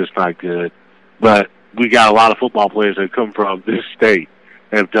that's just not good. But we got a lot of football players that come from this state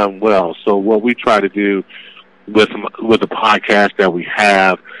and have done well. So what we try to do with the podcast that we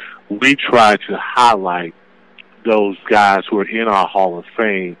have, we try to highlight those guys who are in our Hall of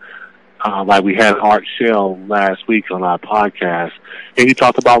Fame. Like we had Art Shell last week on our podcast, and he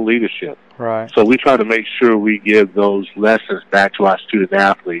talked about leadership. Right. So we try to make sure we give those lessons back to our student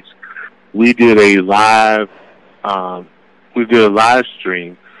athletes. We did a live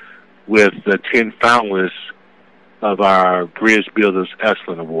stream with the 10 finalists of our Bridge Builders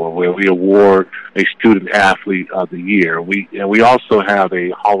Excellence Award, where we award a student athlete of the year. We also have a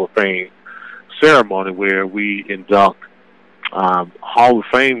Hall of Fame ceremony where we induct Hall of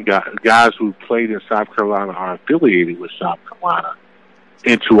Fame guys who played in South Carolina, are affiliated with South Carolina,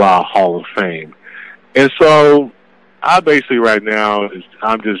 into our Hall of Fame. And so I basically right now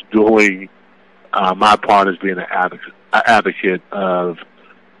I'm just doing my part as being an advocate of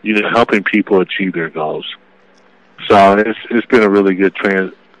helping people achieve their goals. So it's been a really good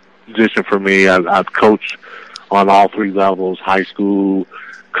transition for me. I've coached on all three levels: high school,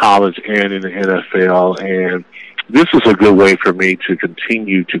 college, and in the NFL. And this is a good way for me to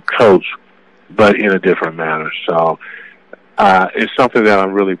continue to coach, but in a different manner. So it's something that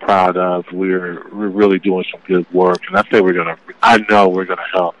I'm really proud of. We're really doing some good work, and I know we're gonna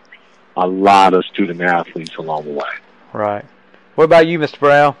help a lot of student athletes along the way. Right. What about you, Mr.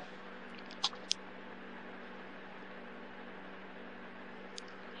 Brown?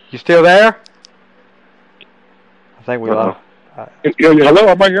 You still there? think we lost. Hello,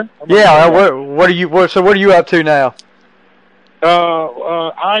 am I here? Yeah. What are you? So what are you up to now?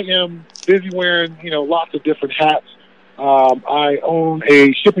 I am busy wearing, lots of different hats. I own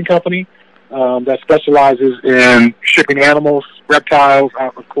a shipping company that specializes in shipping animals, reptiles,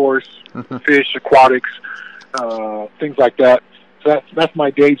 of course, fish, aquatics, things like that. So that's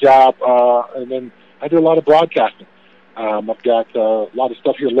my day job, and then I do a lot of broadcasting. I've got a lot of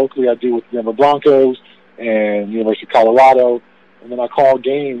stuff here locally I do with the Denver Broncos and University of Colorado, and then I call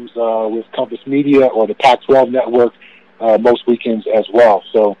games with Compass Media or the Pac-12 Network most weekends as well.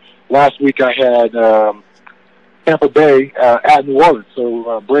 So last week I had Tampa Bay at New Orleans,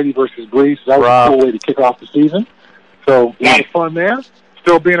 so Brady versus Brees. That was a cool way to kick off the season. So a lot of fun there.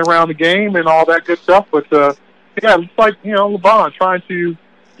 Still being around the game and all that good stuff, but yeah, it's like Levon trying to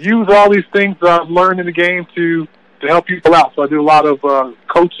use all these things that I've learned in the game to help people out. So I do a lot of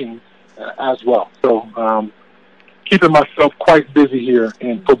coaching as well. So keeping myself quite busy here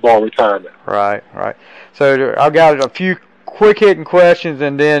in football retirement. Right. So I've got a few quick hitting questions,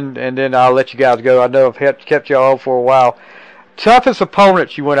 and then I'll let you guys go. I know I've kept you all for a while. Toughest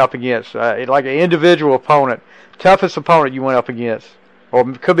opponents you went up against, like an individual opponent. Toughest opponent you went up against, or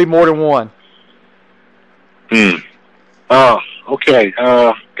it could be more than one. Okay.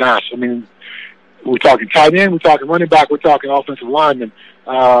 Gosh, I mean, we're talking tight end, we're talking running back, we're talking offensive lineman.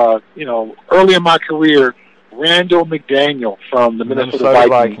 Early in my career, Randall McDaniel from the Minnesota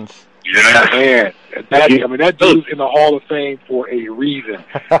Vikings. Yeah, man, that dude's in the Hall of Fame for a reason.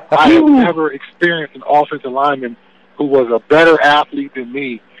 I have never experienced an offensive lineman who was a better athlete than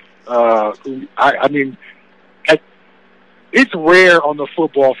me. It's rare on the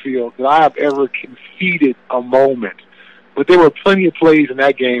football field that I have ever conceded a moment. But there were plenty of plays in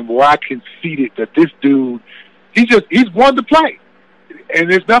that game where I conceded that this dude, he's one to play.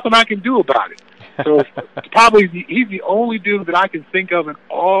 And there's nothing I can do about it. So he's the only dude that I can think of in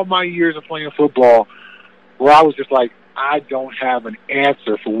all my years of playing football where I was just like, I don't have an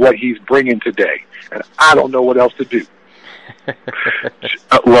answer for what he's bringing today. And I don't know what else to do.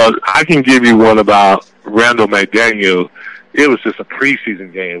 Well, I can give you one about Randall McDaniel. It was just a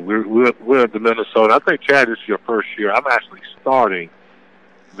preseason game. We're at the Minnesota. I think, Chad, this is your first year. I'm actually starting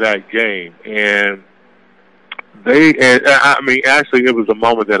that game. And actually, it was a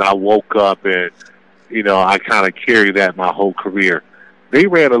moment that I woke up and, I kind of carried that my whole career. They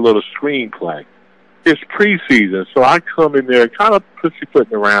ran a little screenplay. It's preseason, so I come in there kind of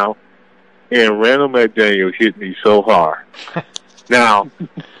pussyfooting around, and Randall McDaniel hit me so hard. Now,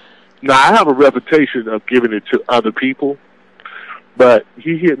 I have a reputation of giving it to other people, but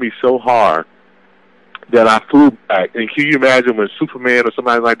he hit me so hard that I flew back. And can you imagine when Superman or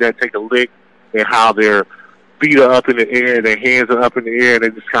somebody like that take a lick and how their feet are up in the air and their hands are up in the air and they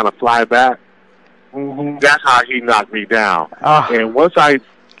just kind of fly back? Mm-hmm. That's how he knocked me down. And once I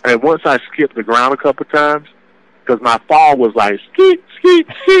skipped the ground a couple times, because my fall was like, skeet, skeet,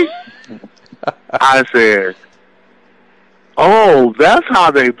 skeet, I said, oh, that's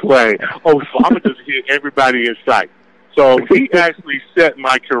how they play. Oh, so I'm going to just hit everybody in sight. So he actually set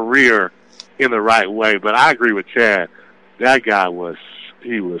my career in the right way. But I agree with Chad. That guy was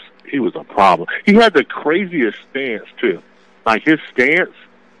a problem. He had the craziest stance, too. Like, his stance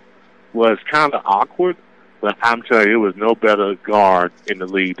was kind of awkward, but I'm telling you, it was no better guard in the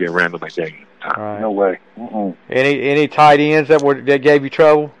league than Randall McDaniel. Right. No way. Mm-mm. Any tight ends that gave you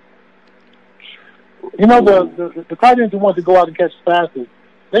trouble? The tight ends who wanted to go out and catch passes,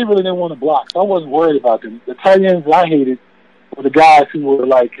 they really didn't want to block. So I wasn't worried about them. The tight ends I hated were the guys who were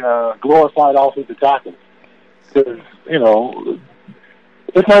like glorified offensive tackles. Because,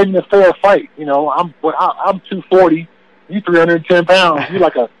 it's not even a fair fight. I'm 240, you 310 pounds. You're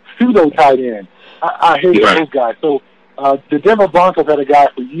like a pseudo tight end. I hated those guys. So the Denver Broncos had a guy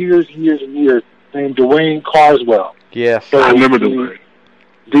for years and years named Dwayne Carswell. Yes, so I remember Dwayne.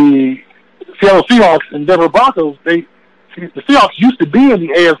 The Seattle Seahawks and Denver Broncos, the Seahawks used to be in the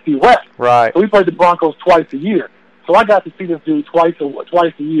AFC West. Right. So we played the Broncos twice a year. So I got to see this dude twice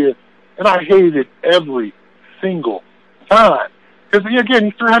a year, and I hated it every single time. Because, again,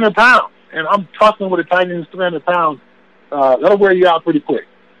 he's 300 pounds, and I'm tussling with a tight end who's 300 pounds. That'll wear you out pretty quick.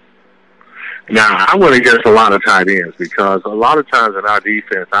 Now, I went against a lot of tight ends because a lot of times in our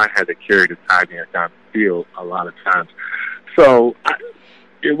defense, I had to carry the tight end down the field a lot of times. So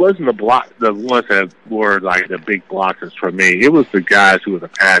it wasn't the ones that were like the big blockers for me. It was the guys who were the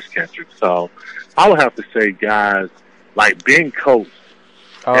pass catchers. So I would have to say guys like Ben Coates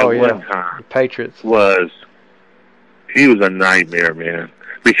one time. The Patriots. He was a nightmare, man,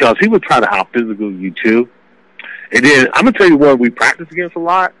 because he would try to out-physical you too. And then I'm going to tell you one we practiced against a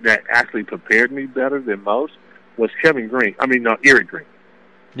lot that actually prepared me better than most was Kevin Green. I mean, no, Eric Green.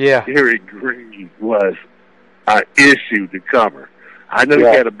 Yeah. Eric Green was an issue to cover. I know he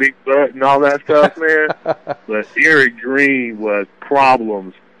had a big butt and all that stuff, man, but Eric Green was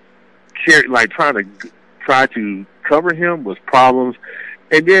problems. Like try to cover him was problems.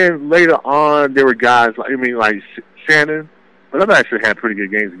 And then later on, there were guys like Shannon, but I've actually had pretty good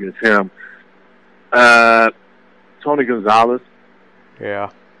games against him. Tony Gonzalez. Yeah.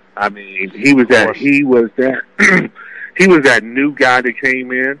 I mean, he was that new guy that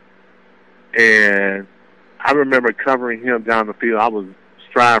came in, and I remember covering him down the field. I was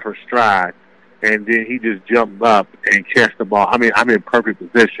stride for stride, and then he just jumped up and catch the ball. I mean, I'm in perfect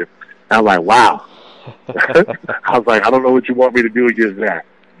position. I was like, wow. I was like, I don't know what you want me to do against that.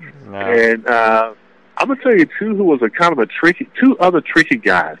 No. And I'm gonna tell you two who was two other tricky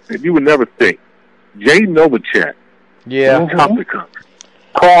guys that you would never think. Jay Novacek. Yeah. Tough to cover.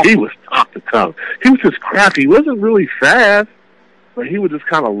 He was tough to cover. He was just crafty. He wasn't really fast, but he would just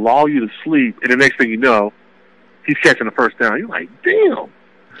kind of lull you to sleep, and the next thing you know, he's catching the first down. You're like, damn.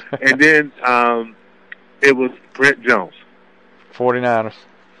 And then it was Brent Jones. 49ers.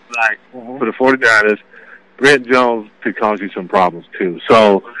 Like, for the 49ers, Brent Jones could cause you some problems, too.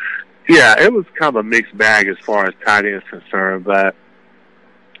 So, yeah, it was kind of a mixed bag as far as tight ends concerned, but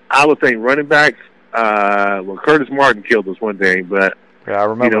I would think running backs, Curtis Martin killed us one day, but, I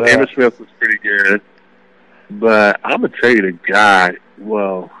remember that. Emmitt Smith was pretty good. But I'm going to tell you the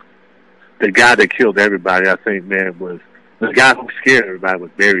guy that killed everybody, I think, man, was the guy who scared everybody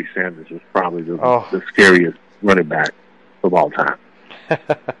was Barry Sanders, was probably the scariest running back of all time.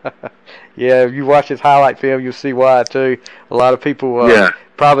 Yeah, if you watch his highlight film, you'll see why, too. A lot of people,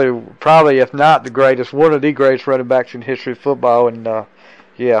 probably, if not the greatest, one of the greatest running backs in the history of football. And,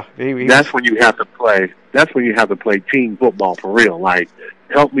 that's when you have to play. That's when you have to play team football for real. Like,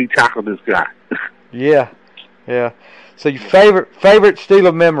 help me tackle this guy. Yeah. So your favorite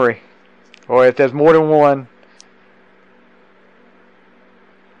Steeler memory, or if there's more than one?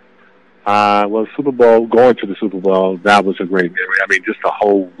 Super Bowl, going to the Super Bowl, that was a great memory. I mean, just the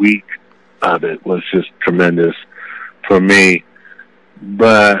whole week of it was just tremendous for me.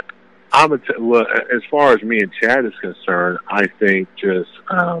 But as far as me and Chad is concerned, I think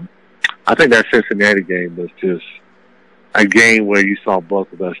that Cincinnati game was just a game where you saw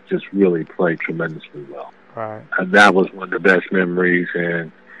both of us just really play tremendously well. Right. And that was one of the best memories.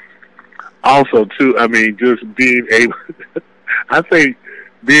 And also, too, I mean, just being able, I think,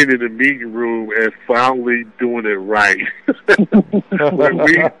 being in the meeting room and finally doing it right. When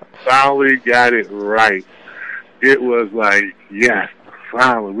we finally got it right, it was like, yes,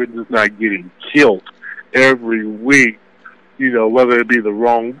 finally, we're just not getting killed every week, whether it be the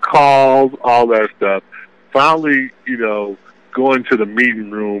wrong calls, all that stuff. Finally, going to the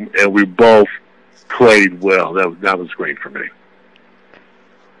meeting room and we both played well. That was great for me.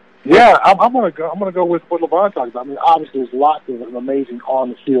 Yeah, I'm gonna go with what Levon talked about. I mean, obviously, there's lots of amazing on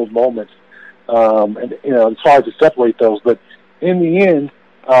the field moments, and it's hard to separate those. But in the end,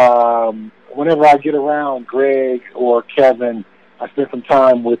 whenever I get around Greg or Kevin, I spent some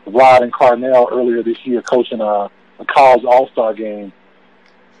time with Rod and Carnell earlier this year coaching a college all-star game.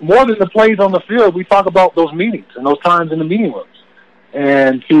 More than the plays on the field, we talk about those meetings and those times in the meeting rooms,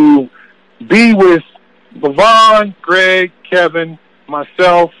 and to be with Levon, Greg, Kevin,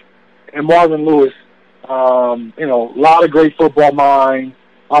 myself, and Marvin Lewis, a lot of great football minds,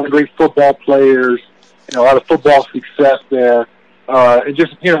 a lot of great football players, a lot of football success there. And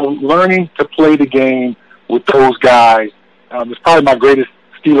just, learning to play the game with those guys is probably my greatest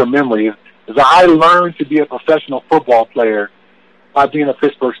Steeler memory is I learned to be a professional football player by being a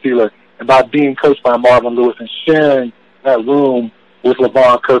Pittsburgh Steeler and by being coached by Marvin Lewis and sharing that room with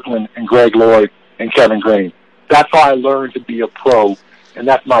Levon Kirkland and Greg Lloyd and Kevin Green. That's how I learned to be a pro. And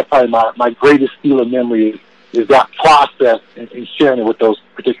that's probably my greatest Steeler memory is that process and sharing it with those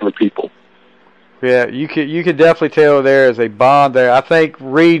particular people. Yeah, you could definitely tell there is a bond there. I think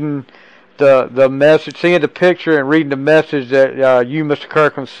reading the message, seeing the picture and reading the message that you, Mr.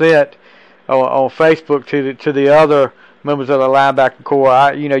 Kirkland, sent on Facebook to the other members of the linebacking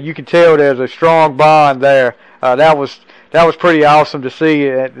corps, you can tell there's a strong bond there. That was pretty awesome to see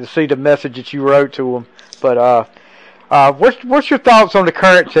the message that you wrote to them. But what's your thoughts on the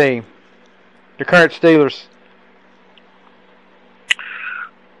current team, the current Steelers?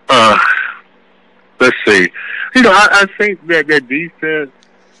 Let's see. I think that their defense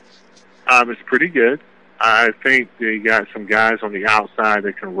is pretty good. I think they got some guys on the outside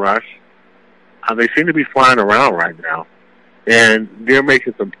that can rush. They seem to be flying around right now, and they're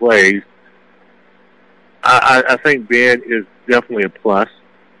making some plays. I think Ben is definitely a plus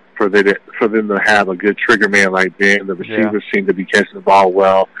for them to have a good trigger man like Ben. The receivers seem to be catching the ball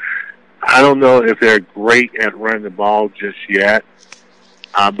well. I don't know if they're great at running the ball just yet,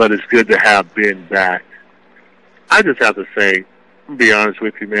 but it's good to have Ben back. I just have to say, to be honest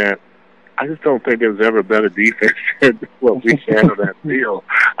with you, man, I just don't think there was ever a better defense than what we had on that field.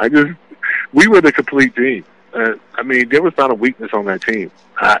 We were the complete team. I mean, there was not a weakness on that team.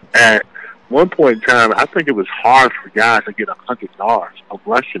 At one point in time, I think it was hard for guys to get 100 yards of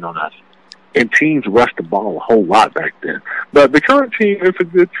rushing on us. And teams rushed the ball a whole lot back then. But the current team is a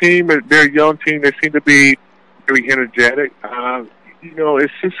good team. They're a young team. They seem to be very energetic.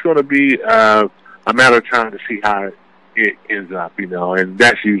 It's just going to be a matter of time to see how it ends up, and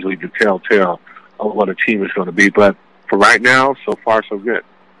that's usually the telltale of what a team is going to be. But for right now, so far, so good.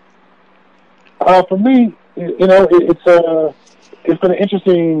 For me, it's been an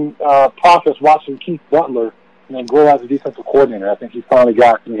interesting process watching Keith Butler grow as a defensive coordinator. I think he's finally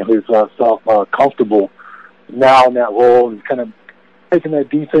got himself comfortable now in that role and kind of taking that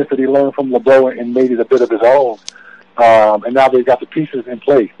defense that he learned from LeBeau and made it a bit of his own. And now they've got the pieces in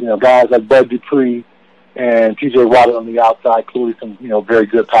place. Guys like Bud Dupree and T.J. Watt on the outside, clearly some very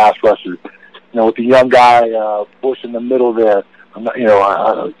good pass rushers. With the young guy Bush in the middle there,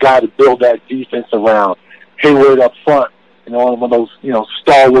 a guy to build that defense around. Hayward up front, one of those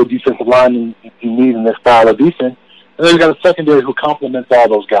stalwart defensive linemen you need in this style of defense. And then you got a secondary who complements all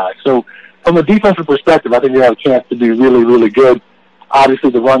those guys. So from a defensive perspective, I think they have a chance to be really, really good. Obviously,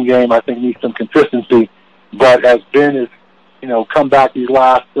 the run game I think needs some consistency. But as Ben has come back these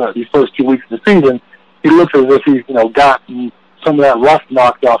first 2 weeks of the season, he looks as if he's gotten some of that rust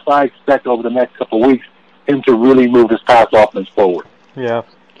knocked off. So I expect over the next couple of weeks him to really move his pass offense forward. Yeah.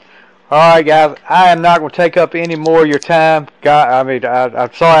 All right, guys. I am not going to take up any more of your time.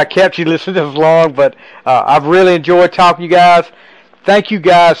 I'm sorry I kept you listening this long, but I've really enjoyed talking to you guys. Thank you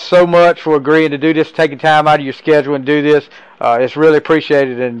guys so much for agreeing to do this, taking time out of your schedule and do this. It's really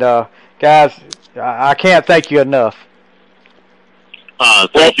appreciated. And, guys, I can't thank you enough.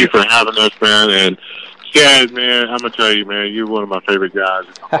 Thank you for having us, man. And Chad, man, I'm gonna tell you, man, you're one of my favorite guys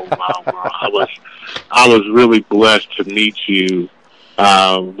in the whole wide world. I was really blessed to meet you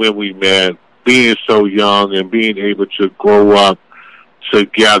when we met. Being so young and being able to grow up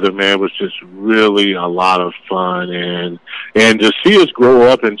together, man, was just really a lot of fun. And to see us grow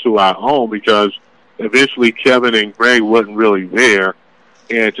up into our own, because eventually Kevin and Greg wasn't really there,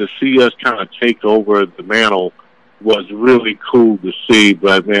 and to see us kind of take over the mantle was really cool to see.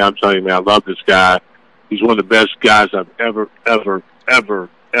 But, man, I'm telling you, man, I love this guy. He's one of the best guys I've ever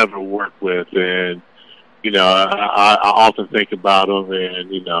worked with. And, I often think about him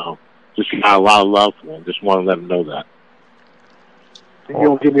and, just got a lot of love for him. Just want to let him know that. You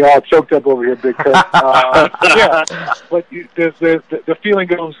don't get me all choked up over here, Big Coach. Yeah, but the feeling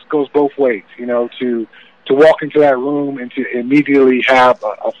goes both ways, to walk into that room and to immediately have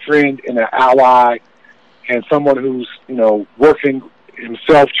a friend and an ally and someone who's, working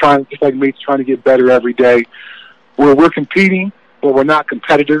himself, just like me, trying to get better every day. We're competing, but we're not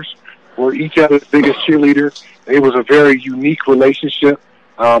competitors. We're each other's biggest cheerleader. It was a very unique relationship,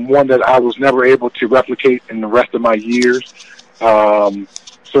 one that I was never able to replicate in the rest of my years.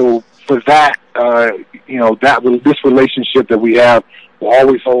 So for that, this relationship that we have will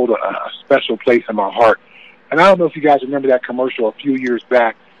always hold a special place in my heart. And I don't know if you guys remember that commercial a few years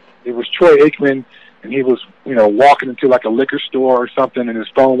back. It was Troy Aikman, and he was, walking into like a liquor store or something, and his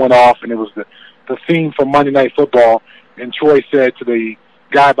phone went off, and it was the theme for Monday Night Football. And Troy said to the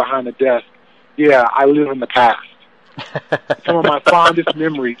guy behind the desk, "Yeah, I live in the past." Some of my fondest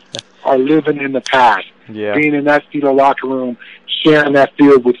memories are living in the past. Yeah. Being in that Steeler locker room, sharing that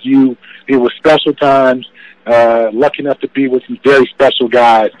field with you. It was special times. Lucky enough to be with some very special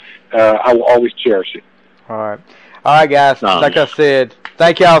guys. I will always cherish it. All right, guys. Like I said,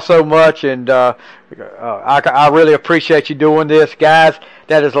 thank y'all so much, and I really appreciate you doing this, guys.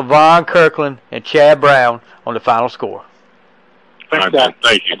 That is Levon Kirkland and Chad Brown on the Final Score. Thanks, all right,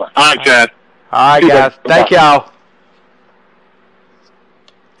 thank you. All right, Chad. All right, guys. Thank y'all.